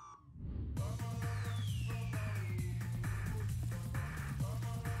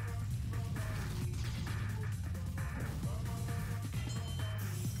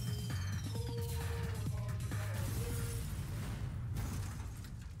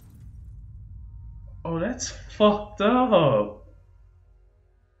 Oh, that's fucked up.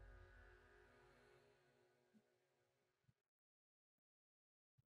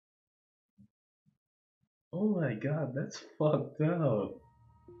 Oh my god, that's fucked up.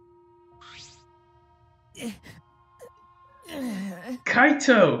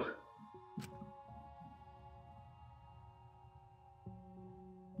 Kaito!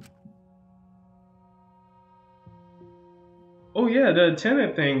 Oh yeah, the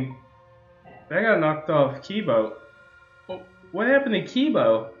attendant thing. That got knocked off Kibo. Oh, what happened to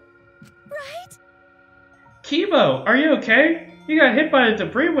Kibo? Right? Kibo, are you okay? You got hit by the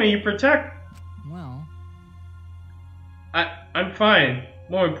debris when you protect. Well, I'm fine.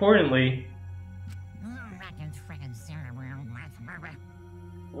 More importantly.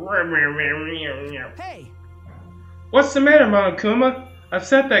 Hey! What's the matter, Monokuma?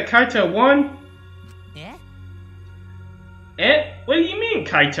 Upset that Kaito won? Eh? Eh? What do you mean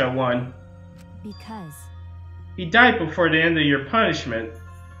Kaito won? Because He died before the end of your punishment.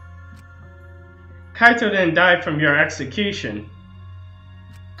 Kaito didn't die from your execution.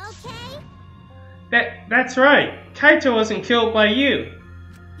 Okay? That's right. Kaito wasn't killed by you.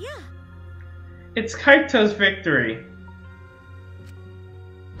 yeah. It's Kaito's victory.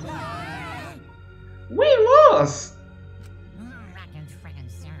 We lost!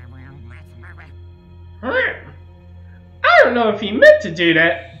 I don't know if he meant to do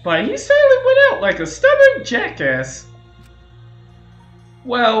that, but he certainly went out like a stubborn jackass.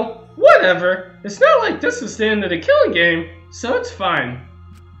 Well, whatever. It's not like this is the end of the killing game, so it's fine.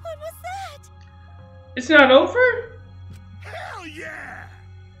 What was that? It's not over? Hell yeah!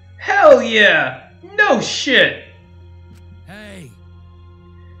 Hell yeah! No shit! Hey,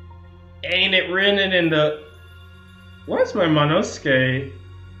 Ain't it written in the... What's my Monosuke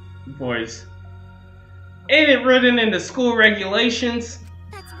voice? Ain't it written in the school regulations?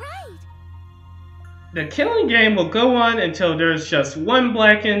 That's right. The killing game will go on until there's just one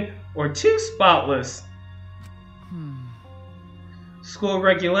blackened or two spotless. School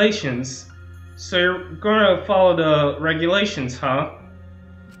regulations. So you're gonna follow the regulations, huh?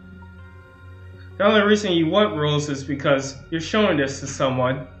 The only reason you want rules is because you're showing this to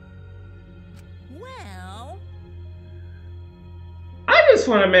someone. Well, I just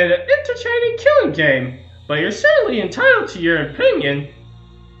want to make an entertaining killing game, but you're certainly entitled to your opinion.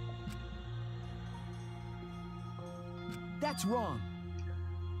 That's wrong.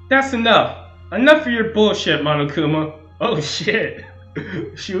 That's enough. Enough of your bullshit, Monokuma. Oh shit.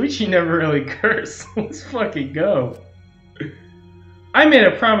 Shuichi never really cursed. Let's fucking go. I made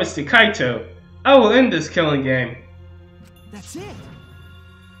a promise to Kaito. I will end this killing game. That's it.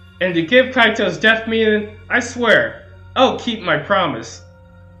 And to give Kaito's death meaning, I swear, I'll keep my promise.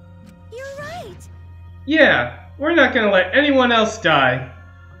 You're right. Yeah, we're not gonna let anyone else die.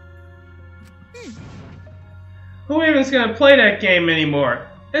 Who even's gonna play that game anymore?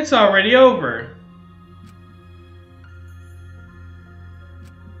 It's already over.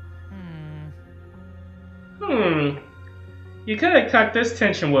 You could have cut this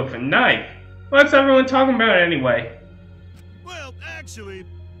tension with a knife. What's everyone talking about anyway? well, actually,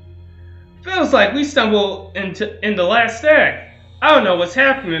 Feels like we stumbled in the last act. I don't know what's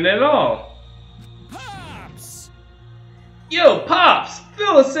happening at all. Pops! Yo, Pops,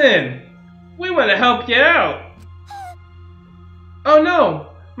 fill us in. We want to help you out. Oh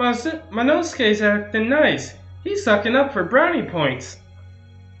no, Monosuke's acting nice. He's sucking up for brownie points.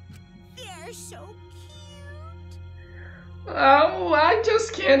 They're so cute. Oh, I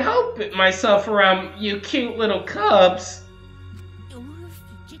just can't help it myself around you cute little cubs.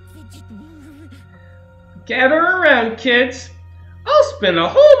 Fidget, fidget. Gather around, kids. I'll spend a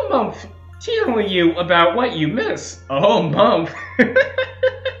whole month telling you about what you miss. A whole month?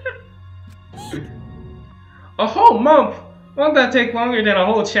 A whole month? Won't that take longer than a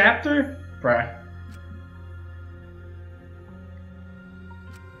whole chapter? Bruh.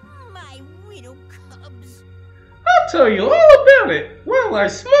 My widow cubs. I'll tell you all about it while I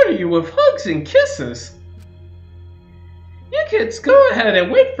smother you with hugs and kisses. You kids go ahead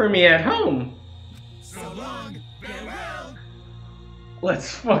and wait for me at home. So long, farewell!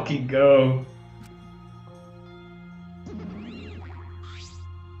 Let's fucking go.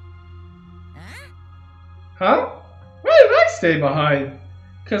 Huh? Why did I stay behind?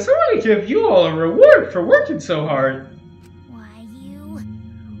 Cause I want to give you all a reward for working so hard. Why you?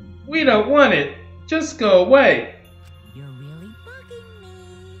 We don't want it. Just go away. You're really bugging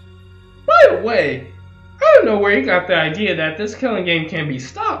me. By the way, I don't know where you got the idea that this killing game can be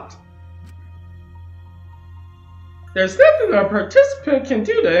stopped. There's nothing a participant can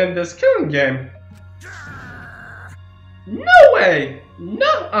do to end this killing game. No way!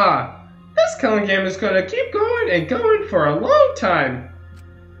 Nuh-uh! This killing game is gonna keep going and going for a long time.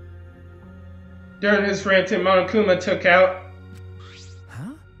 During his ranting, Monokuma took out...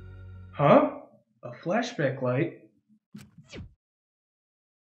 Huh? Huh? A flashback light?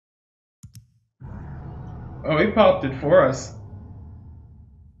 Oh, he popped it for us.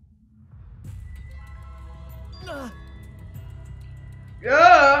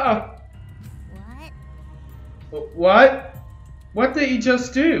 Ah! What? What? What did he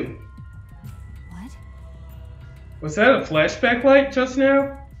just do? What? Was that a flashback light just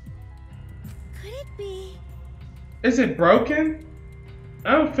now? Could it be? Is it broken?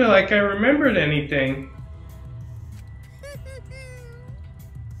 I don't feel like I remembered anything.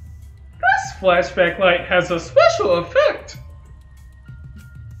 This flashback light has a special effect.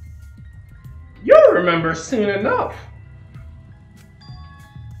 You'll remember soon enough.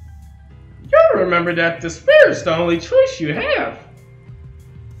 You'll remember that despair is the only choice you have.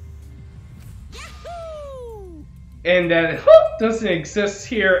 Yahoo! And that hope doesn't exist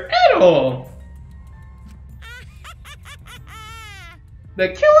here at all. The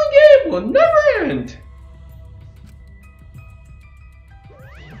killing game will never end.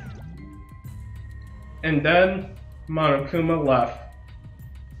 And then Monokuma left.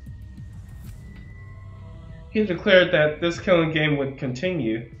 He declared that this killing game would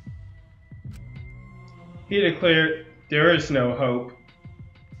continue. He declared there is no hope.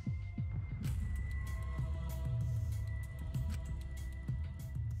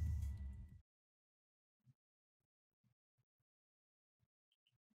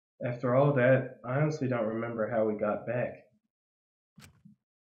 After all that, I honestly don't remember how we got back.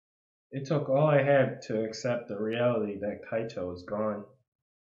 It took all I had to accept the reality that Kaito is gone.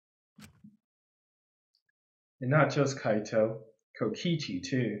 And not just Kaito, Kokichi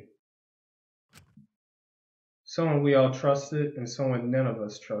too. Someone we all trusted and someone none of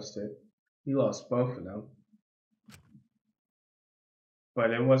us trusted. We lost both of them.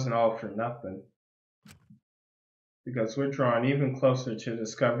 But it wasn't all for nothing. Because we're drawn even closer to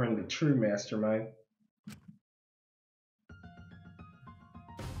discovering the true mastermind.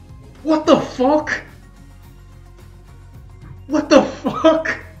 What the fuck? What the fuck?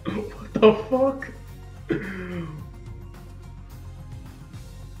 What the fuck?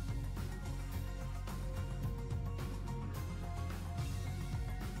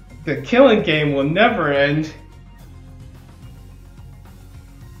 The killing game will never end.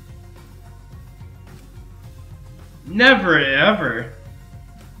 Never ever.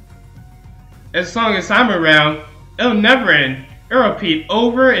 As long as I'm around, it'll never end. It'll repeat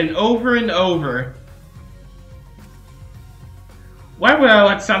over and over and over. Why would I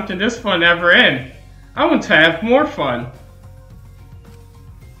let something this fun ever end? I want to have more fun.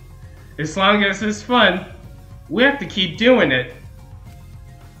 As long as it's fun, we have to keep doing it.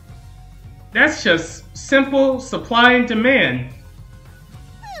 That's just simple supply and demand.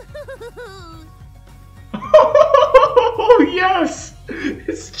 Oh yes!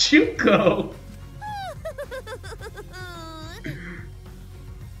 It's Chuko!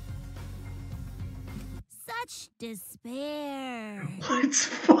 Such despair. Let's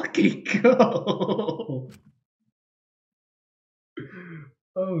fucking go!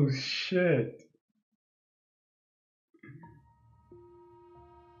 Oh shit.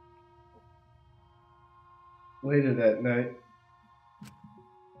 Later that night,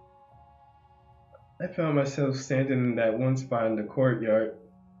 I found myself standing in that one spot in the courtyard.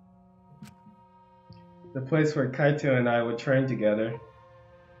 The place where Kaito and I would train together.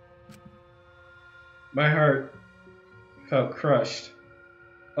 My heart felt crushed.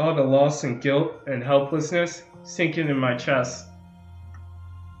 All the loss and guilt and helplessness sinking in my chest.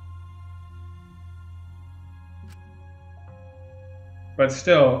 But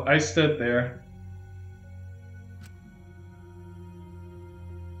still, I stood there.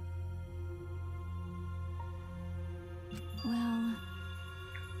 Well,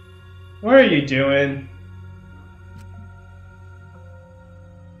 What are you doing?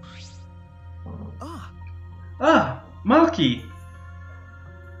 Ah, Maki!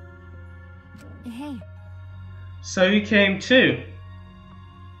 hey, So you came too?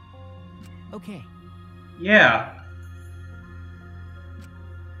 Okay. Yeah.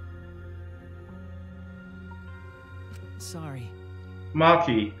 Sorry.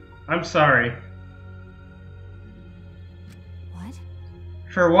 Maki, I'm sorry. what?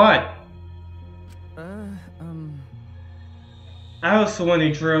 For what? Uh, I was the one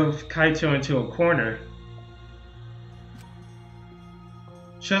who drove Kaito into a corner.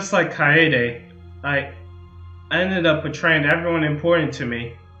 Just like Kaede, I ended up betraying everyone important to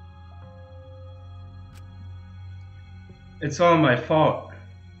me. It's all my fault.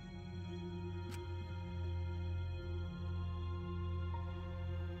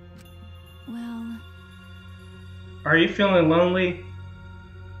 Well... Are you feeling lonely?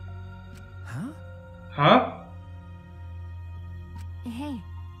 Huh? Huh? Hey,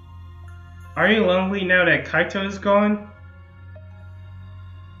 Are you lonely now that Kaito is gone?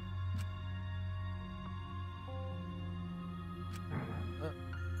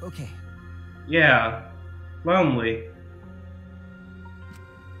 Okay. Yeah, lonely.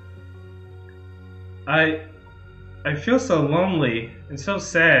 I feel so lonely and so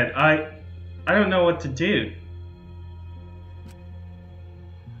sad. I don't know what to do.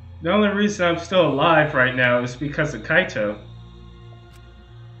 The only reason I'm still alive right now is because of Kaito.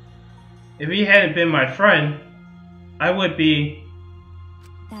 If he hadn't been my friend, I would be...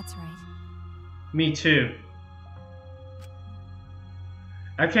 that's right. Me too.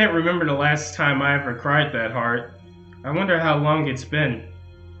 I can't remember the last time I ever cried that hard. I wonder how long it's been.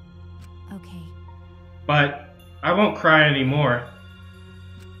 Okay. But I won't cry anymore.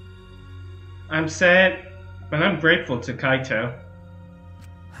 I'm sad, but I'm grateful to Kaito.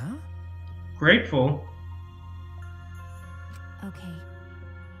 Huh? Grateful? Okay.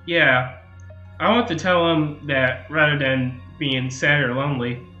 Yeah. I want to tell him that rather than being sad or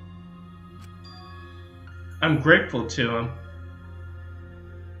lonely, I'm grateful to him.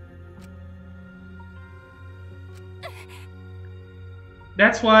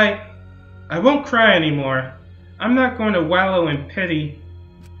 That's why I won't cry anymore. I'm not going to wallow in pity.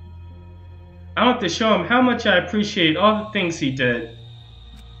 I want to show him how much I appreciate all the things he did.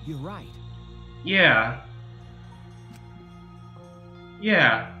 You're right. Yeah.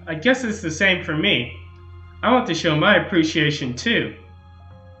 Yeah, I guess it's the same for me. I want to show my appreciation too.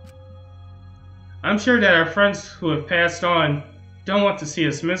 I'm sure that our friends who have passed on don't want to see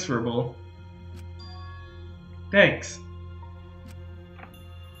us miserable. Thanks.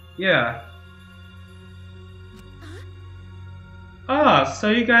 Yeah. Ah, so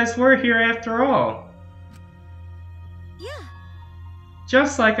you guys were here after all. Yeah.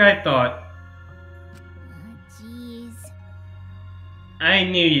 Just like I thought. Oh, jeez. I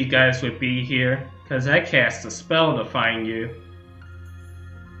knew you guys would be here, 'cause I cast a spell to find you.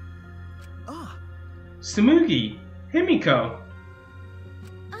 Ah, Tsumugi, Himiko.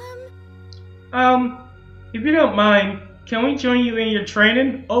 If you don't mind, can we join you in your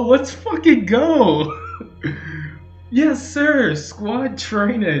training? Oh, let's fucking go! Yes, sir, squad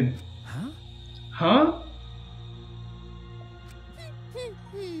training. huh? Huh?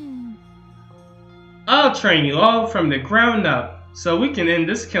 I'll train you all from the ground up, so we can end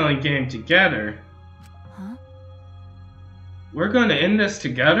this killing game together. Huh? We're gonna end this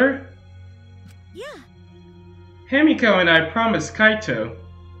together? Yeah. Himiko and I promised Kaito.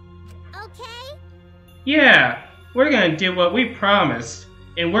 Okay? Yeah, we're gonna do what we promised,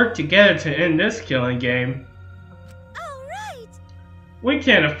 and work together to end this killing game. All right. We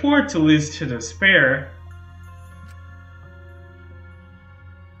can't afford to lose to despair.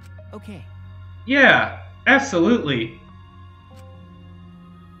 Okay. Yeah, absolutely.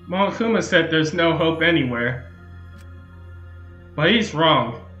 Monokuma said there's no hope anywhere. But he's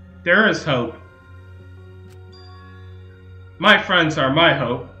wrong. There is hope. My friends are my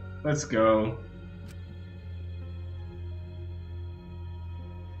hope. Let's go.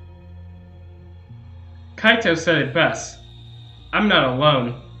 Kaito said it best. I'm not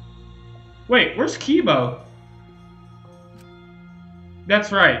alone. Wait, where's Kibo?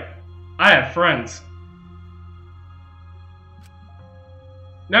 That's right. I have friends.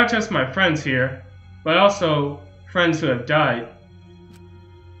 Not just my friends here, but also friends who have died.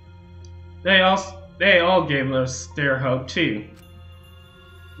 They all gave us their hope too.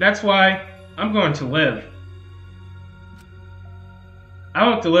 That's why I'm going to live. I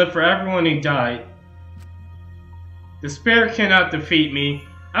want to live for everyone who died. Despair cannot defeat me.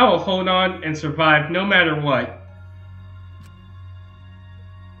 I will hold on and survive no matter what.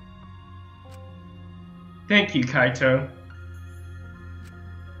 Thank you, Kaito.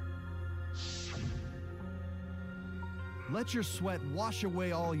 Let your sweat wash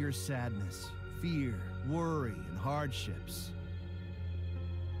away all your sadness, fear, worry, and hardships.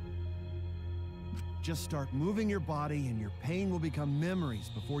 Just start moving your body and your pain will become memories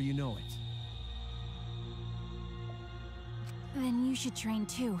before you know it. Then you should train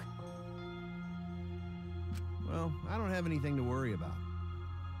too. Well, I don't have anything to worry about.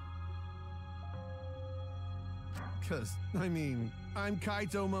 'Cause, I mean, I'm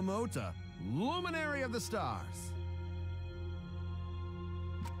Kaito Momota, Luminary of the Stars.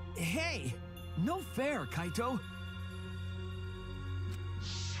 Hey! No fair, Kaito!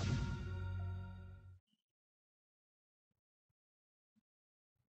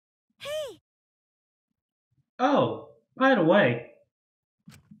 Hey! Oh, by the way.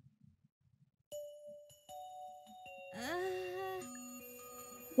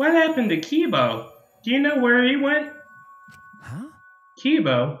 What happened to Kibo? Do you know where he went? Huh?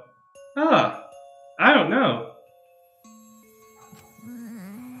 Kibo? Ah, I don't know.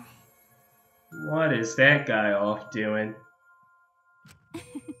 What is that guy off doing?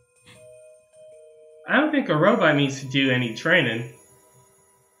 I don't think a robot needs to do any training.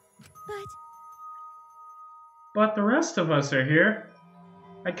 But the rest of us are here.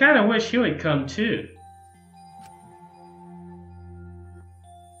 I kinda wish he would come too.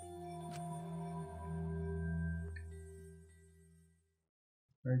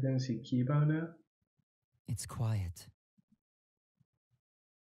 Are we gonna see Kibo now? It's quiet.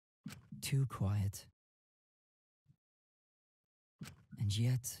 Too quiet. And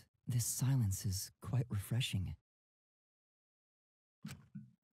yet, this silence is quite refreshing.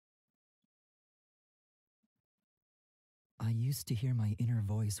 I used to hear my inner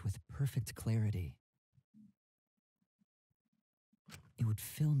voice with perfect clarity. It would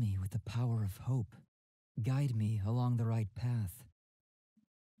fill me with the power of hope, guide me along the right path.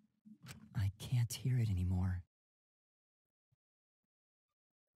 I can't hear it anymore.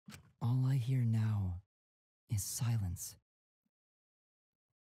 All I hear now is silence.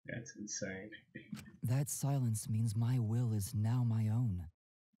 That's insane. That silence means my will is now my own.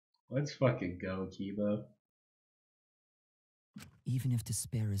 Let's fucking go, Kibo. Even if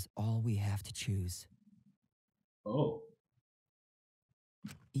despair is all we have to choose. Oh.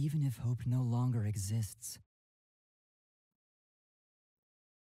 Even if hope no longer exists.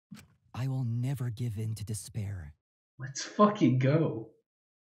 I will never give in to despair. Let's fucking go.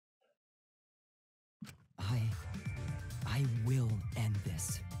 I will end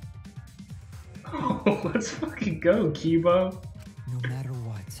this. Oh, let's fucking go, Kibo. No matter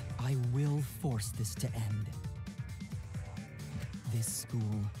what, I will force this to end. This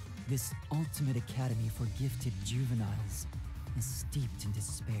school, this ultimate academy for gifted juveniles, is steeped in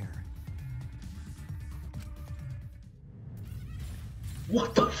despair.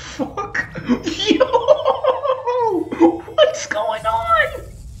 What the fuck? Yo! What's going on?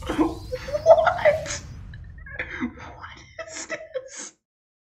 What? What is this?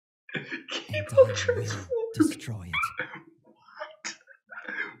 Kibo transformed. Destroy it. What?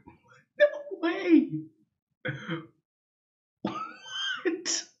 No way.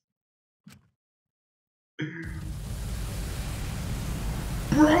 What?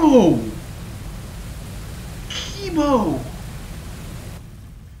 Bro! Kibo!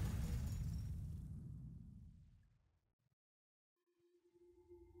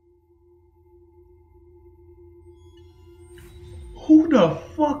 Who the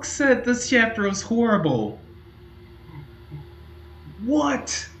fuck said this chapter was horrible?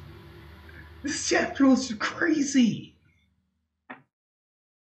 What? This chapter was crazy.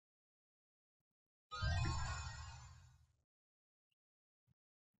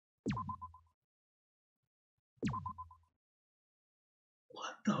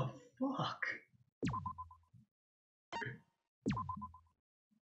 What the fuck?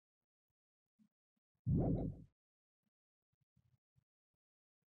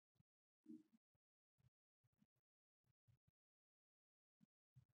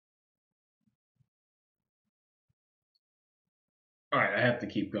 Alright, I have to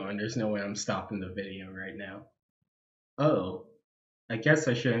keep going. There's no way I'm stopping the video right now. Oh, I guess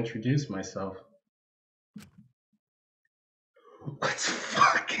I should introduce myself. Let's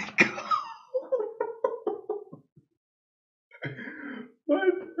fucking go!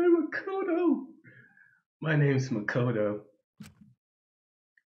 I'm Makoto. My name's Makoto.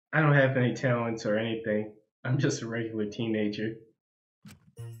 I don't have any talents or anything. I'm just a regular teenager.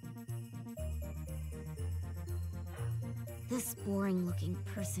 This boring-looking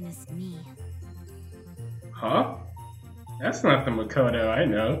person is me. Huh? That's not the Makoto I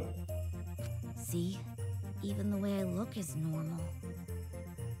know. See? Even the way I look is normal.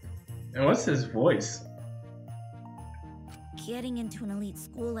 And what's his voice? Getting into an elite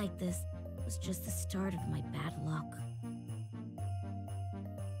school like this was just the start of my bad luck.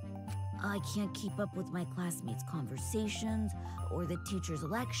 I can't keep up with my classmates' conversations or the teachers'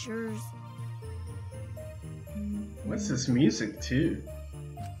 lectures. What's this music too?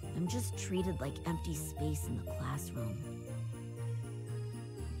 I'm just treated like empty space in the classroom.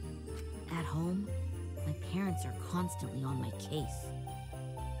 At home, my parents are constantly on my case.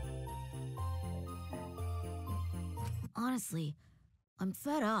 Honestly, I'm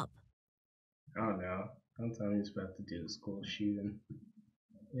fed up. Oh no, don't tell me he's about to do the school shooting.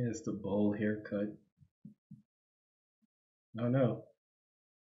 Yeah, it's the bowl haircut. Oh no.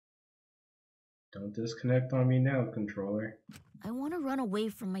 Don't disconnect on me now, controller. I want to run away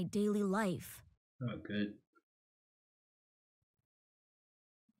from my daily life. Oh, good.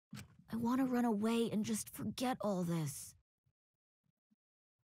 I want to run away and just forget all this.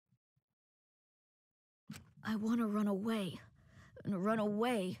 I want to run away, and run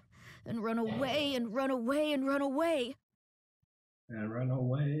away, and run away, and run away, and run away. And run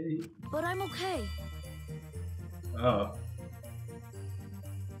away. But I'm okay. Oh.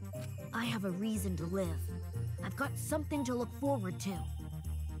 I have a reason to live. I've got something to look forward to.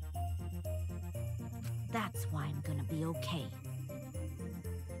 That's why I'm gonna be okay.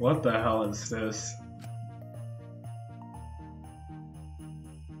 What the hell is this?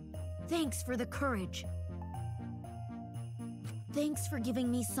 Thanks for the courage. Thanks for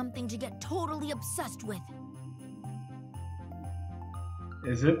giving me something to get totally obsessed with.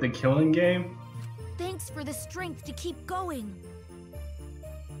 Is it the killing game? Thanks for the strength to keep going.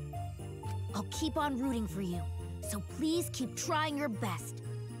 I'll keep on rooting for you, so please keep trying your best.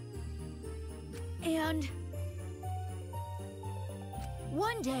 And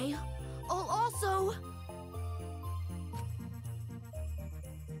one day, I'll also...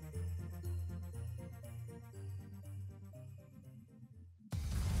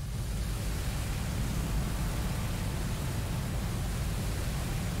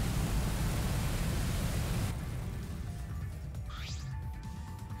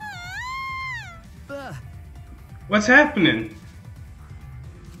 What's happening?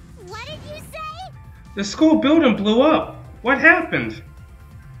 What did you say? The school building blew up. What happened?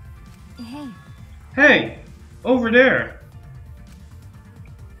 Hey. Hey, over there.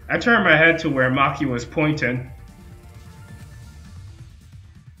 I turned my head to where Maki was pointing.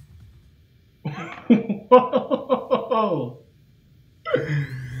 Whoa!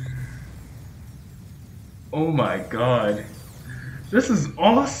 Oh my god. This is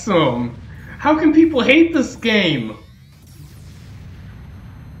awesome! How can people hate this game?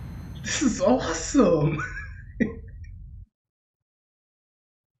 This is awesome!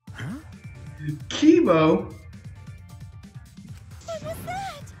 Huh? Kibo? What was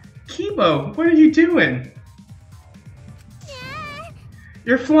that? Kibo, what are you doing? Yeah.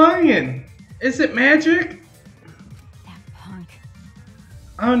 You're flying! Is it magic? That punk.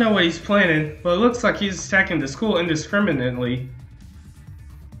 I don't know what he's planning, but it looks like he's attacking the school indiscriminately.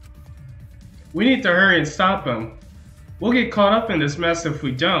 We need to hurry and stop him. We'll get caught up in this mess if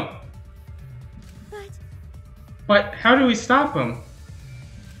we don't. But how do we stop him?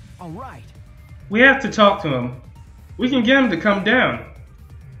 All right. We have to talk to him. We can get him to come down.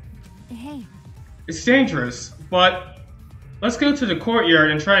 Hey. It's dangerous, but let's go to the courtyard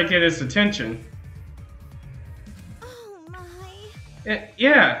and try to get his attention. Oh my.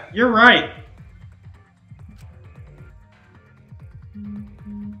 Yeah, you're right.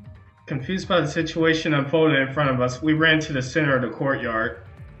 Confused by the situation unfolding in front of us, we ran to the center of the courtyard.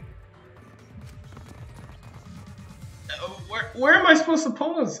 Where am I supposed to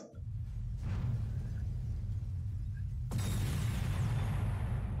pause?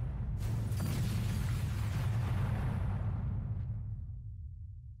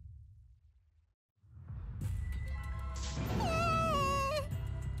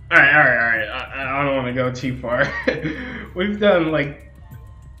 Alright. I don't want to go too far. We've done like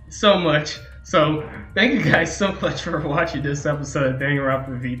so much. So thank you guys so much for watching this episode of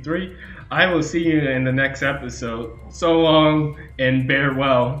Danganronpa V3. I will see you in the next episode. So long and bear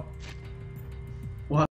well.